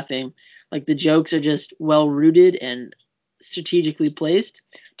constantly laughing. Like the jokes are just well rooted and strategically placed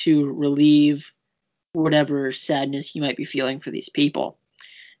to relieve whatever sadness you might be feeling for these people.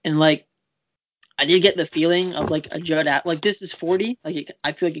 And like I did get the feeling of like a Judd like This Is 40. I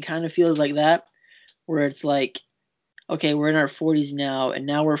feel like it kind of feels like that, where it's like, okay, we're in our 40s now, and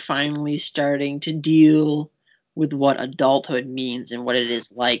now we're finally starting to deal with what adulthood means and what it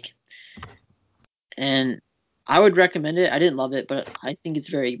is like. And I would recommend it. I didn't love it, but I think it's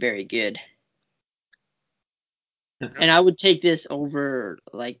very, very good. And I would take this over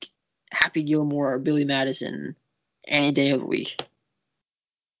like Happy Gilmore or Billy Madison any day of the week.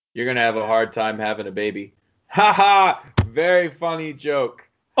 You're gonna have a hard time having a baby. Ha ha! Very funny joke.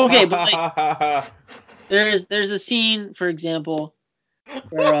 Okay, but like, there's a scene, for example,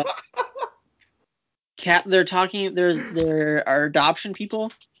 where they're talking. There are adoption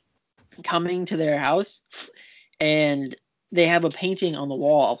people coming to their house, and they have a painting on the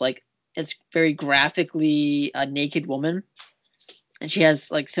wall of like, it's very graphically a naked woman, and she has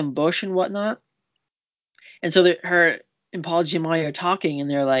like some bush and whatnot. And so her and Paul Giamatti are talking, and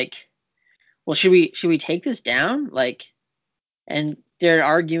they're like, "Well, should we take this down?" Like, and they're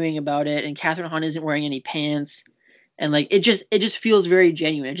arguing about it, and Catherine Hahn isn't wearing any pants, and like it just feels very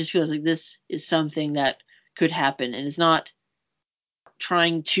genuine. It just feels like this is something that could happen, and it's not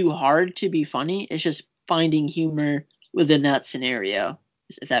trying too hard to be funny. It's just finding humor within that scenario,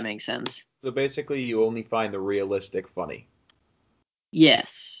 if that makes sense. So basically, you only find the realistic funny.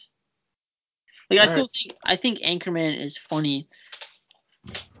 Yes. Like All I think Anchorman is funny,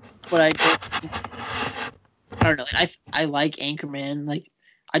 but I don't know. Like, I like Anchorman. Like,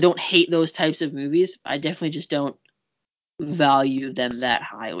 I don't hate those types of movies. I definitely just don't value them that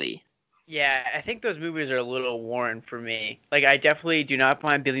highly. Yeah, I think those movies are a little worn for me. Like, I definitely do not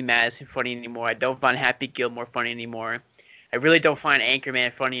find Billy Madison funny anymore. I don't find Happy Gilmore funny anymore. I really don't find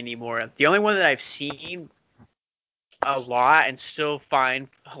Anchorman funny anymore. The only one that I've seen a lot and still find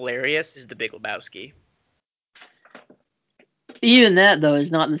hilarious is The Big Lebowski. Even that, though,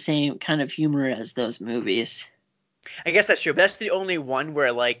 is not the same kind of humor as those movies. I guess that's true, but that's the only one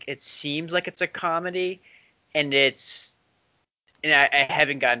where, like, it seems like it's a comedy, and I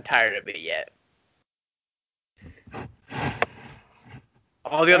haven't gotten tired of it yet.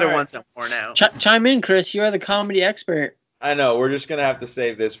 All the other ones I'm worn out. Chime in, Chris. You are the comedy expert. I know. We're just gonna have to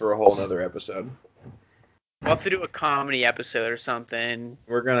save this for a whole nother episode. We'll have to do a comedy episode or something.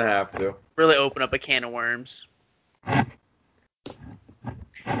 We're gonna have to. Really open up a can of worms.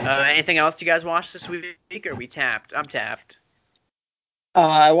 Anything else you guys watched this week? Or are we tapped? I'm tapped.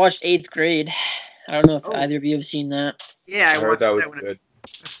 I watched 8th Grade. I don't know if either of you have seen that. Yeah, I heard watched that was good.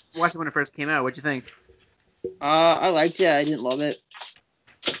 Watched it when it first came out. What'd you think? I liked it. I didn't love it.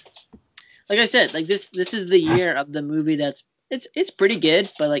 Like I said, like this is the year of the movie that's it's pretty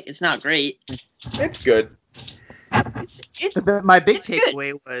good, but like it's not great. It's good. My big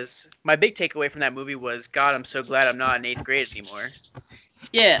takeaway from that movie was, God, I'm so glad I'm not in 8th grade anymore.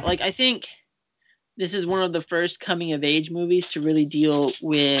 Yeah, like I think this is one of the first coming of age movies to really deal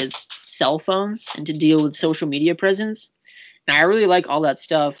with cell phones and to deal with social media presence. And I really like all that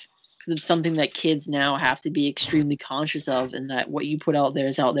stuff because it's something that kids now have to be extremely conscious of, and that what you put out there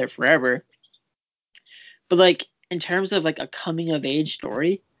is out there forever. But like in terms of like a coming of age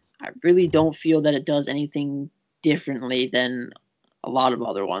story, I really don't feel that it does anything differently than a lot of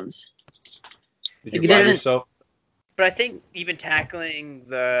other ones. Did you buy yourself? But I think even tackling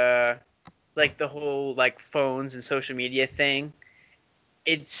the whole like phones and social media thing,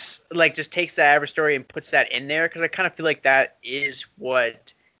 it's like just takes that average story and puts that in there, because I kind of feel like that is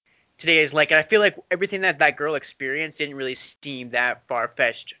what today is like. And I feel like everything that girl experienced didn't really seem that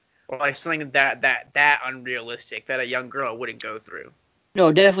far-fetched or like something that unrealistic that a young girl wouldn't go through.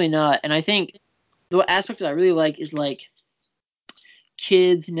 No, definitely not. And I think the aspect that I really like is like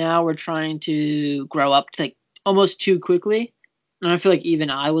kids now are trying to grow up to like almost too quickly. And I feel like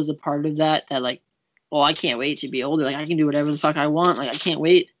even I was a part of that like, well, I can't wait to be older. Like I can do whatever the fuck I want. Like I can't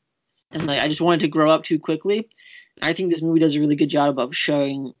wait. And like I just wanted to grow up too quickly. And I think this movie does a really good job of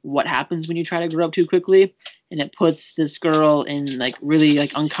showing what happens when you try to grow up too quickly. And it puts this girl in like really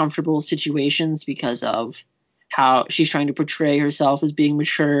like uncomfortable situations because of how she's trying to portray herself as being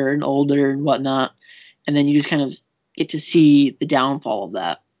mature and older and whatnot. And then you just kind of get to see the downfall of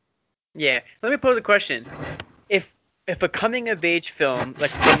that. Yeah. Let me pose a question. If a coming of age film,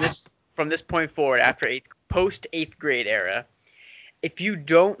 like from this point forward, after post 8th grade era, if you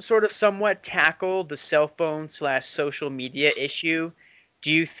don't sort of somewhat tackle the cell phone / social media issue,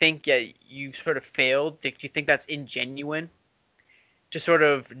 do you think you've sort of failed? Do you think that's ingenuine? to sort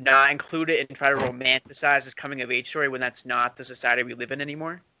of not include it and try to romanticize this coming of age story when that's not the society we live in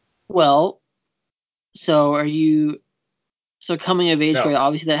anymore? Well, so coming of age No. story,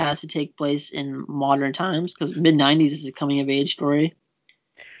 obviously that has to take place in modern times because mid-90s is a coming of age story.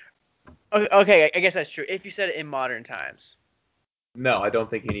 Okay, I guess that's true. If you said it in modern times. No, I don't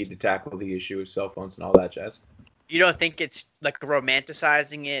think you need to tackle the issue of cell phones and all that jazz. You don't think it's like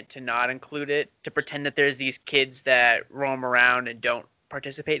romanticizing it to not include it, to pretend that there's these kids that roam around and don't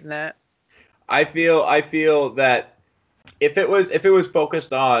participate in that? I feel that if it was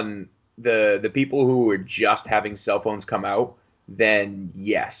focused on the people who were just having cell phones come out, then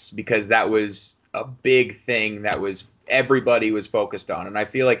yes, because that was a big thing that was everybody was focused on. And I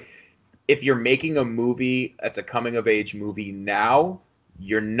feel like if you're making a movie that's a coming of age movie now,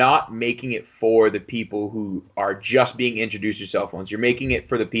 you're not making it for the people who are just being introduced to cell phones. You're making it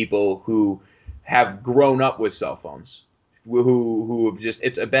for the people who have grown up with cell phones, who have just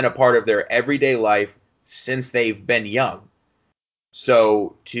it's been a part of their everyday life since they've been young.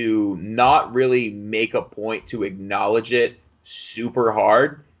 So to not really make a point to acknowledge it super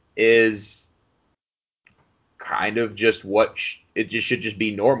hard is kind of just it just should just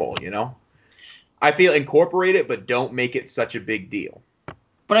be normal, you know? I feel incorporate it, but don't make it such a big deal.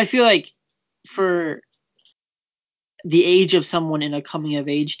 But I feel like for the age of someone in a coming of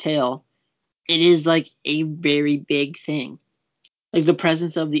age tale, it is like a very big thing. Like the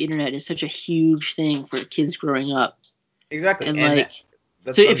presence of the internet is such a huge thing for kids growing up. Exactly. And like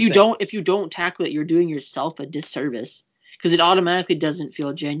so if you don't tackle it, you're doing yourself a disservice because it automatically doesn't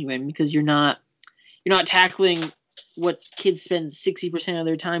feel genuine because you're not tackling what kids spend 60% of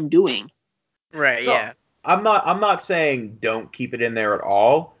their time doing. Right, so, yeah. I'm not saying don't keep it in there at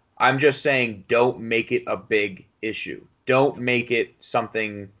all. I'm just saying don't make it a big issue. Don't make it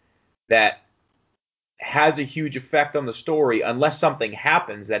something that has a huge effect on the story unless something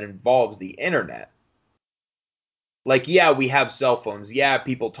happens that involves the internet. Like, yeah, we have cell phones. Yeah,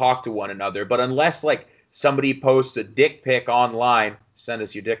 people talk to one another. But unless, like, somebody posts a dick pic online, send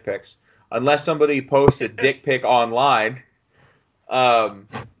us your dick pics. Unless somebody posts a dick pic online,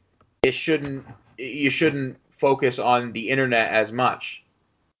 you shouldn't focus on the internet as much.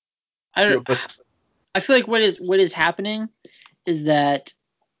 I feel like what is happening is that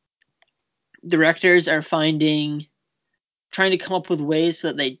directors are trying to come up with ways so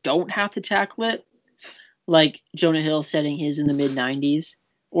that they don't have to tackle it. Like Jonah Hill setting his in the mid 90s,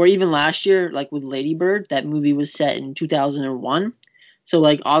 or even last year, like with Lady Bird, that movie was set in 2001. So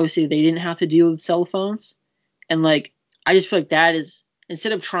like obviously they didn't have to deal with cell phones, and like I just feel like that is,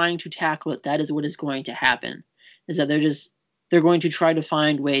 instead of trying to tackle it, that is what is going to happen. Is that they're going to try to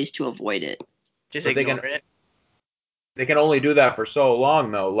find ways to avoid it. Just ignore it. They can only do that for so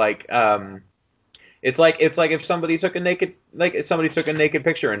long though. Like it's like if somebody took a naked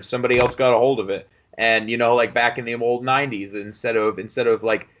picture and somebody else got a hold of it. And like back in the old 90s, instead of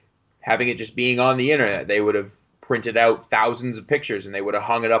like having it just being on the internet, they would have printed out thousands of pictures and they would have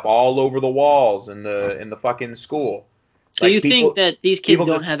hung it up all over the walls in the fucking school. So like you think that these kids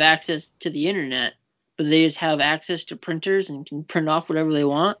don't have access to the internet, but they just have access to printers and can print off whatever they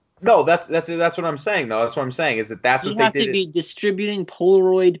want? No, that's what I'm saying though. That's what I'm saying is that's what they did. You have to be distributing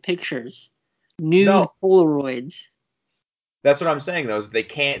Polaroid pictures. Nude Polaroids. That's what I'm saying though, is they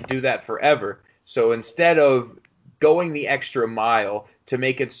can't do that forever. So instead of going the extra mile to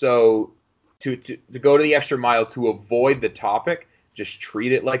make it so to go to the extra mile to avoid the topic, just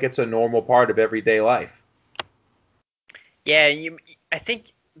treat it like it's a normal part of everyday life. Yeah, I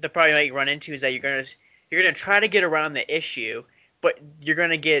think the problem you might run into is that you're gonna try to get around the issue, but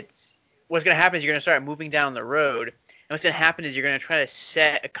what's gonna happen is you're gonna start moving down the road, and what's gonna happen is you're gonna try to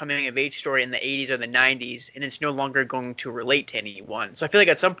set a coming of age story in the 80s or the 90s, and it's no longer going to relate to anyone. So I feel like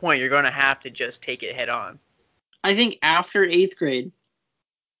at some point you're gonna have to just take it head on. I think after 8th grade,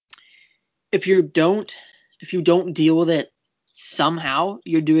 if you don't deal with it somehow,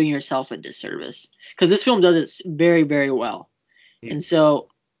 you're doing yourself a disservice. Because this film does it very, very well. Yeah. And so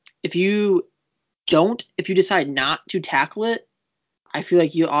if you decide not to tackle it, I feel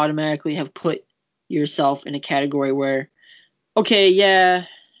like you automatically have put yourself in a category where, okay, yeah,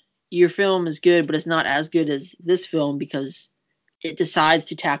 your film is good, but it's not as good as this film because it decides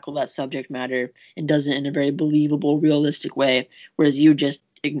to tackle that subject matter and does it in a very believable, realistic way, whereas you just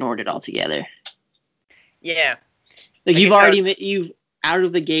ignored it altogether. Yeah. Like you've out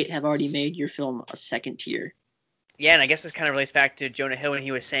of the gate have already made your film a second tier. Yeah, and I guess this kind of relates back to Jonah Hill when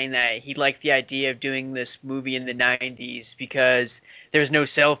he was saying that he liked the idea of doing this movie in the 90s because there was no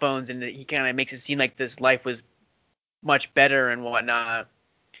cell phones, and he kind of makes it seem like this life was much better and whatnot.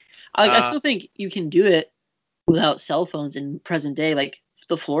 I still think you can do it without cell phones in present day, like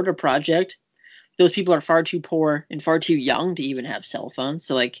the Florida Project. Those people are far too poor and far too young to even have cell phones.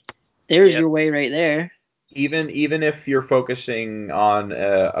 So like, there's your way right there. Even if you're focusing on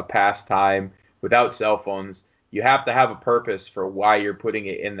a pastime without cell phones, you have to have a purpose for why you're putting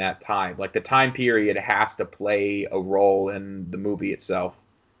it in that time. Like the time period has to play a role in the movie itself.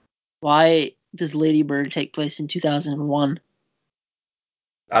 Why does Lady Bird take place in 2001?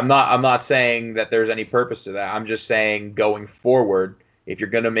 I'm not saying that there's any purpose to that. I'm just saying going forward, if you're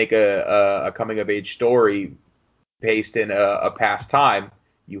gonna make a coming of age story based in a past time,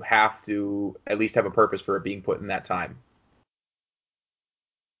 you have to at least have a purpose for it being put in that time.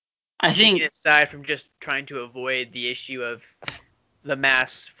 I think aside from just trying to avoid the issue of the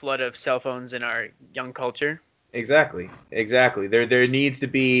mass flood of cell phones in our young culture. Exactly. There needs to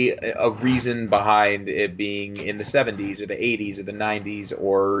be a reason behind it being in the 70s or the 80s or the 90s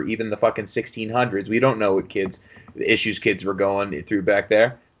or even the fucking 1600s. We don't know what issues kids were going through back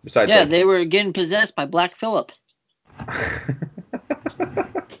there. Besides, yeah, they were getting possessed by Black Phillip.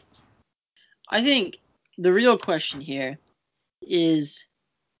 I think the real question here is,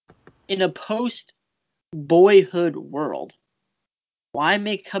 in a post-boyhood world, why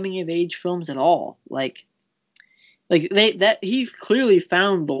make coming-of-age films at all? Like he clearly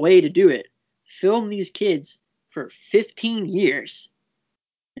found the way to do it. Film these kids for 15 years,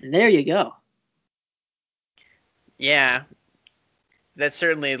 and there you go. Yeah, that's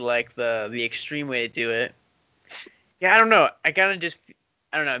certainly like the extreme way to do it. Yeah, I don't know. I don't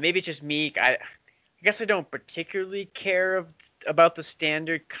know. Maybe it's just me. I guess I don't particularly care about the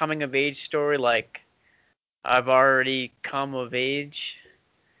standard coming of age story. Like, I've already come of age,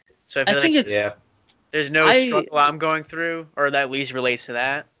 so I feel like there's no struggle I'm going through, or that at least relates to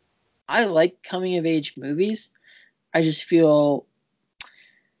that. I like coming of age movies. I feel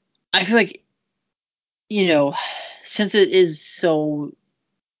like, you know, since it is so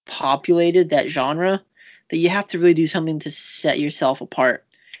populated, that genre, that you have to really do something to set yourself apart.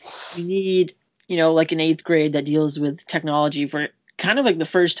 You need, like an 8th grade that deals with technology for kind of like the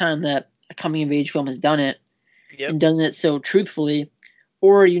first time that a coming of age film has done it, and done it so truthfully.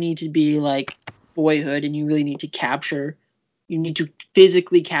 Or you need to be like Boyhood, and you really need to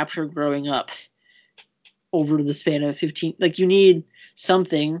physically capture growing up over the span of 15. Like, you need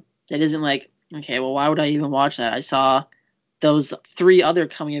something that isn't like, okay, well, why would I even watch that? I saw those 3 other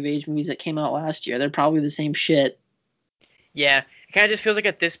coming of age movies that came out last year. They're probably the same shit. Yeah, it kind of just feels like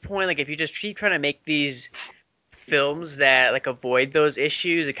at this point, like if you just keep trying to make these films that like avoid those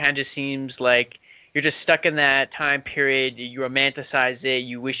issues, it kind of just seems like you're just stuck in that time period. You romanticize it.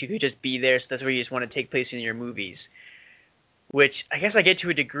 You wish you could just be there. So that's where you just want to take place in your movies, which I guess I get to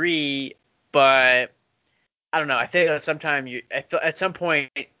a degree, but I don't know. I think at some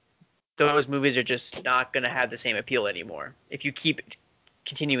point those movies are just not going to have the same appeal anymore if you keep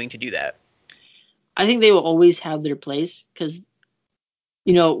continuing to do that. I think they will always have their place because,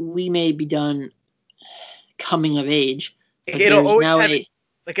 we may be done coming of age. It'll always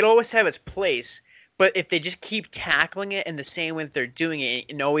have its place, but if they just keep tackling it in the same way that they're doing it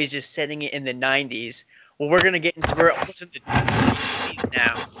and always just setting it in the 90s, well, we're almost in the 20s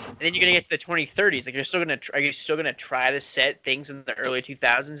now, and then you're gonna get to the 2030s. Like, are you still gonna try to set things in the early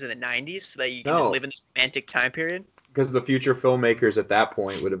 2000s and the 90s so that you can just live in this romantic time period? Because the future filmmakers at that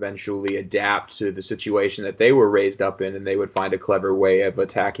point would eventually adapt to the situation that they were raised up in, and they would find a clever way of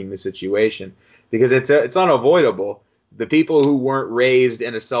attacking the situation. Because it's unavoidable. The people who weren't raised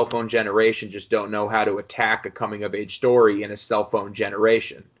in a cell phone generation just don't know how to attack a coming of age story in a cell phone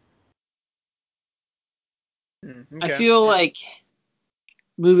generation. Okay. I feel like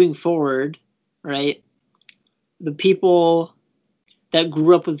moving forward, right, the people that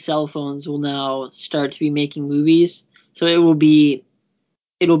grew up with cell phones will now start to be making movies. So it'll be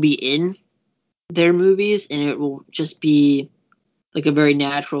in their movies, and it will just be like a very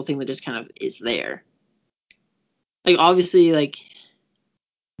natural thing that just kind of is there. Like, obviously, like,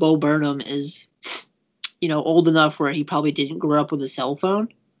 Bo Burnham is, old enough where he probably didn't grow up with a cell phone,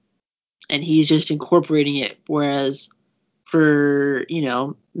 and he's just incorporating it. Whereas for,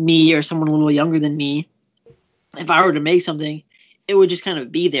 me or someone a little younger than me, if I were to make something, it would just kind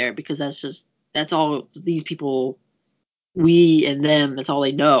of be there because that's all these people, we and them, that's all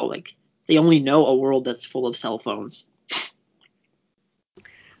they know. Like, they only know a world that's full of cell phones.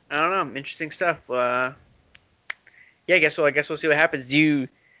 I don't know. Interesting stuff. Yeah, I guess we'll see what happens. Do you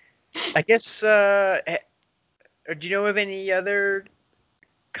know of any other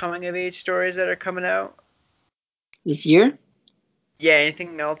coming of age stories that are coming out this year? Yeah,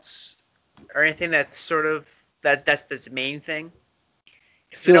 anything else or anything that's sort of that's the main thing?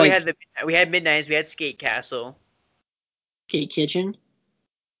 So we had Midnights, we had Skate Castle. Skate Kitchen.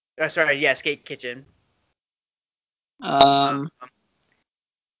 Sorry, yeah, Skate Kitchen. It's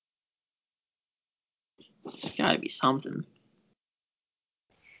got to be something.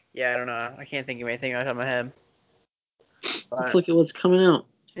 Yeah, I don't know. I can't think of anything off the top of my head. Let's look at what's coming out.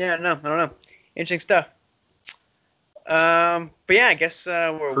 Yeah, no, I don't know. Interesting stuff. But yeah, I guess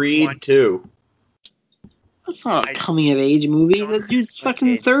we're Creed 2. That's not a coming of age movie. That dude's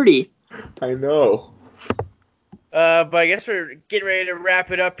fucking 30. I know. But I guess we're getting ready to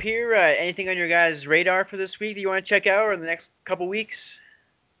wrap it up here. Anything on your guys' radar for this week that you want to check out or in the next couple weeks?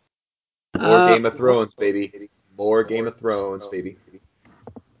 More Game of Thrones, baby. More Game of Thrones, baby.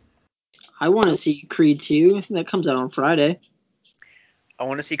 I want to see Creed 2. I think that comes out on Friday. I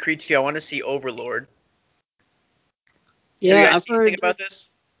want to see Creed 2. I want to see Overlord. Yeah, have you guys I've seen heard anything about this?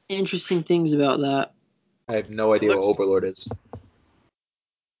 Interesting things about that. I have no idea what Overlord is.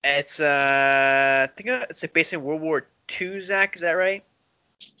 It's I think it's based in World War II. Zach, is that right?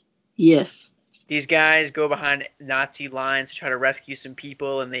 Yes. These guys go behind Nazi lines to try to rescue some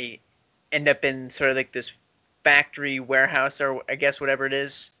people, and they end up in sort of like this factory warehouse, or I guess whatever it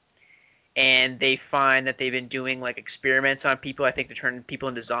is. And they find that they've been doing like experiments on people. I think they're turning people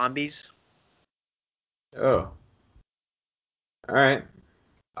into zombies. Oh. All right.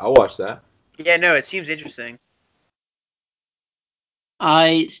 I'll watch that. Yeah, no, it seems interesting.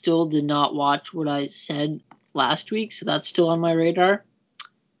 I still did not watch what I said last week, so that's still on my radar.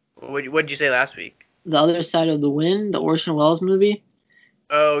 What did you say last week? The Other Side of the Wind, the Orson Welles movie.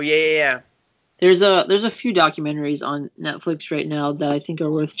 Oh, yeah. There's a few documentaries on Netflix right now that I think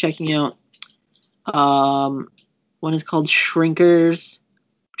are worth checking out. One is called Shrinkers,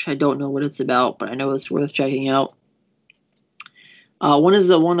 which I don't know what it's about, but I know it's worth checking out. One is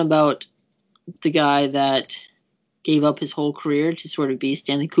the one about the guy that gave up his whole career to sort of be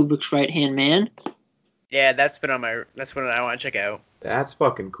Stanley Kubrick's right-hand man. Yeah, that's what I want to check out. That's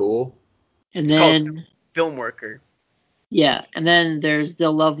fucking cool. And it's then called Film Worker. Yeah, and then there's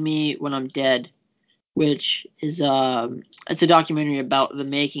They'll Love Me When I'm Dead, which is it's a documentary about the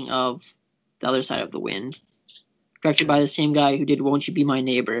making of The Other Side of the Wind, directed by the same guy who did Won't You Be My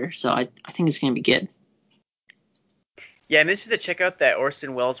Neighbor. So I think it's gonna be good. Yeah, I'm interested to check out that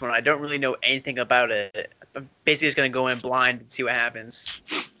Orson Welles one. I don't really know anything about it. I'm basically just gonna go in blind and see what happens.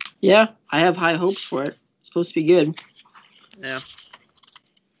 Yeah, I have high hopes for it. It's supposed to be good. Yeah.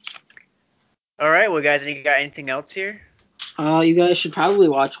 All right, well, guys, you got anything else here? You guys should probably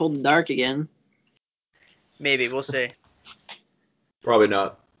watch Hold the Dark again. Maybe, we'll see. Probably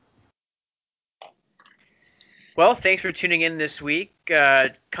not. Well, thanks for tuning in this week.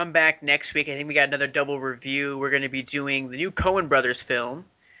 Come back next week. I think we got another double review. We're going to be doing the new Coen Brothers film,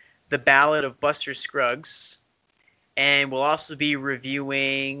 The Ballad of Buster Scruggs. And we'll also be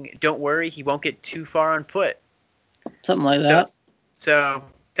reviewing Don't Worry, He Won't Get Too Far on Foot. Something like that. So,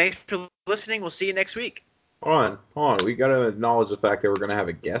 thanks for listening. We'll see you next week. Hold on. We got to acknowledge the fact that we're going to have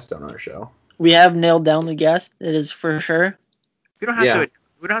a guest on our show. We have nailed down the guest. It is for sure. We don't have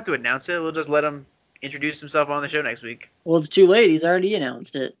to announce it. We'll just let him introduce himself on the show next week. Well, it's too late. He's already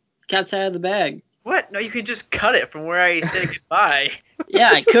announced it. Cat's out of the bag. What? No, you can just cut it from where I said goodbye.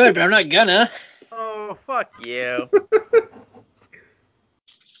 Yeah, I could, but I'm not gonna. Oh, fuck you.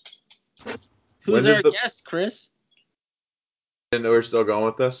 Who's our guest, Chris? And we're still going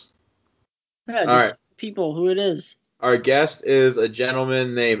with this? Yeah, just people, who it is. Our guest is a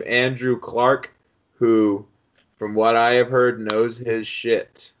gentleman named Andrew Clark, who, from what I have heard, knows his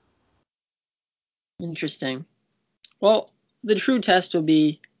shit. Interesting. Well, the true test will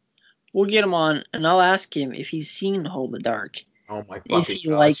be, we'll get him on, and I'll ask him if he's seen Hold the Dark. Oh my fucking If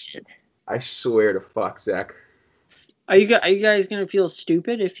he likes it. I swear to fuck, Zach. Are you guys gonna feel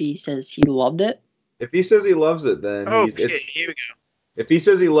stupid if he says he loved it? If he says he loves it, then shit, here we go. If he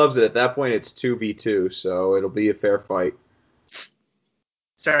says he loves it, at that point it's 2v2, so it'll be a fair fight.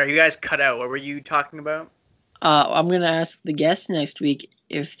 Sorry, you guys cut out. What were you talking about? I'm gonna ask the guests next week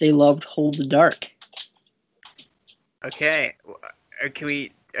if they loved Hold the Dark. Okay.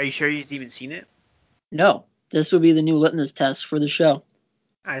 Are you sure he's even seen it? No. This will be the new litmus test for the show.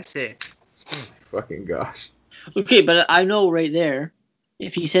 I see. Fucking gosh. Okay, but I know right there,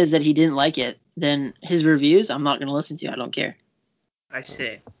 if he says that he didn't like it, then his reviews, I'm not going to listen to. I don't care. I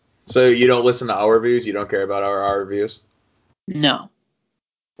see. So you don't listen to our reviews? You don't care about our reviews? No.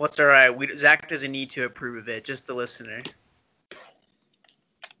 What's alright? Zach doesn't need to approve of it, just the listener.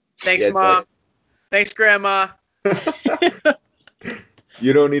 Thanks, Mom. Thanks, Grandma.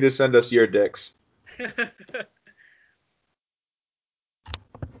 You don't need to send us your dicks.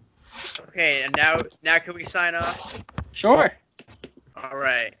 Okay, and now can we sign off? Sure. All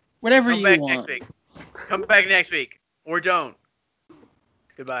right. Whatever Come you back want. next week. Come back next week. Or don't.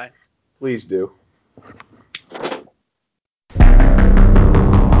 Goodbye. Please do.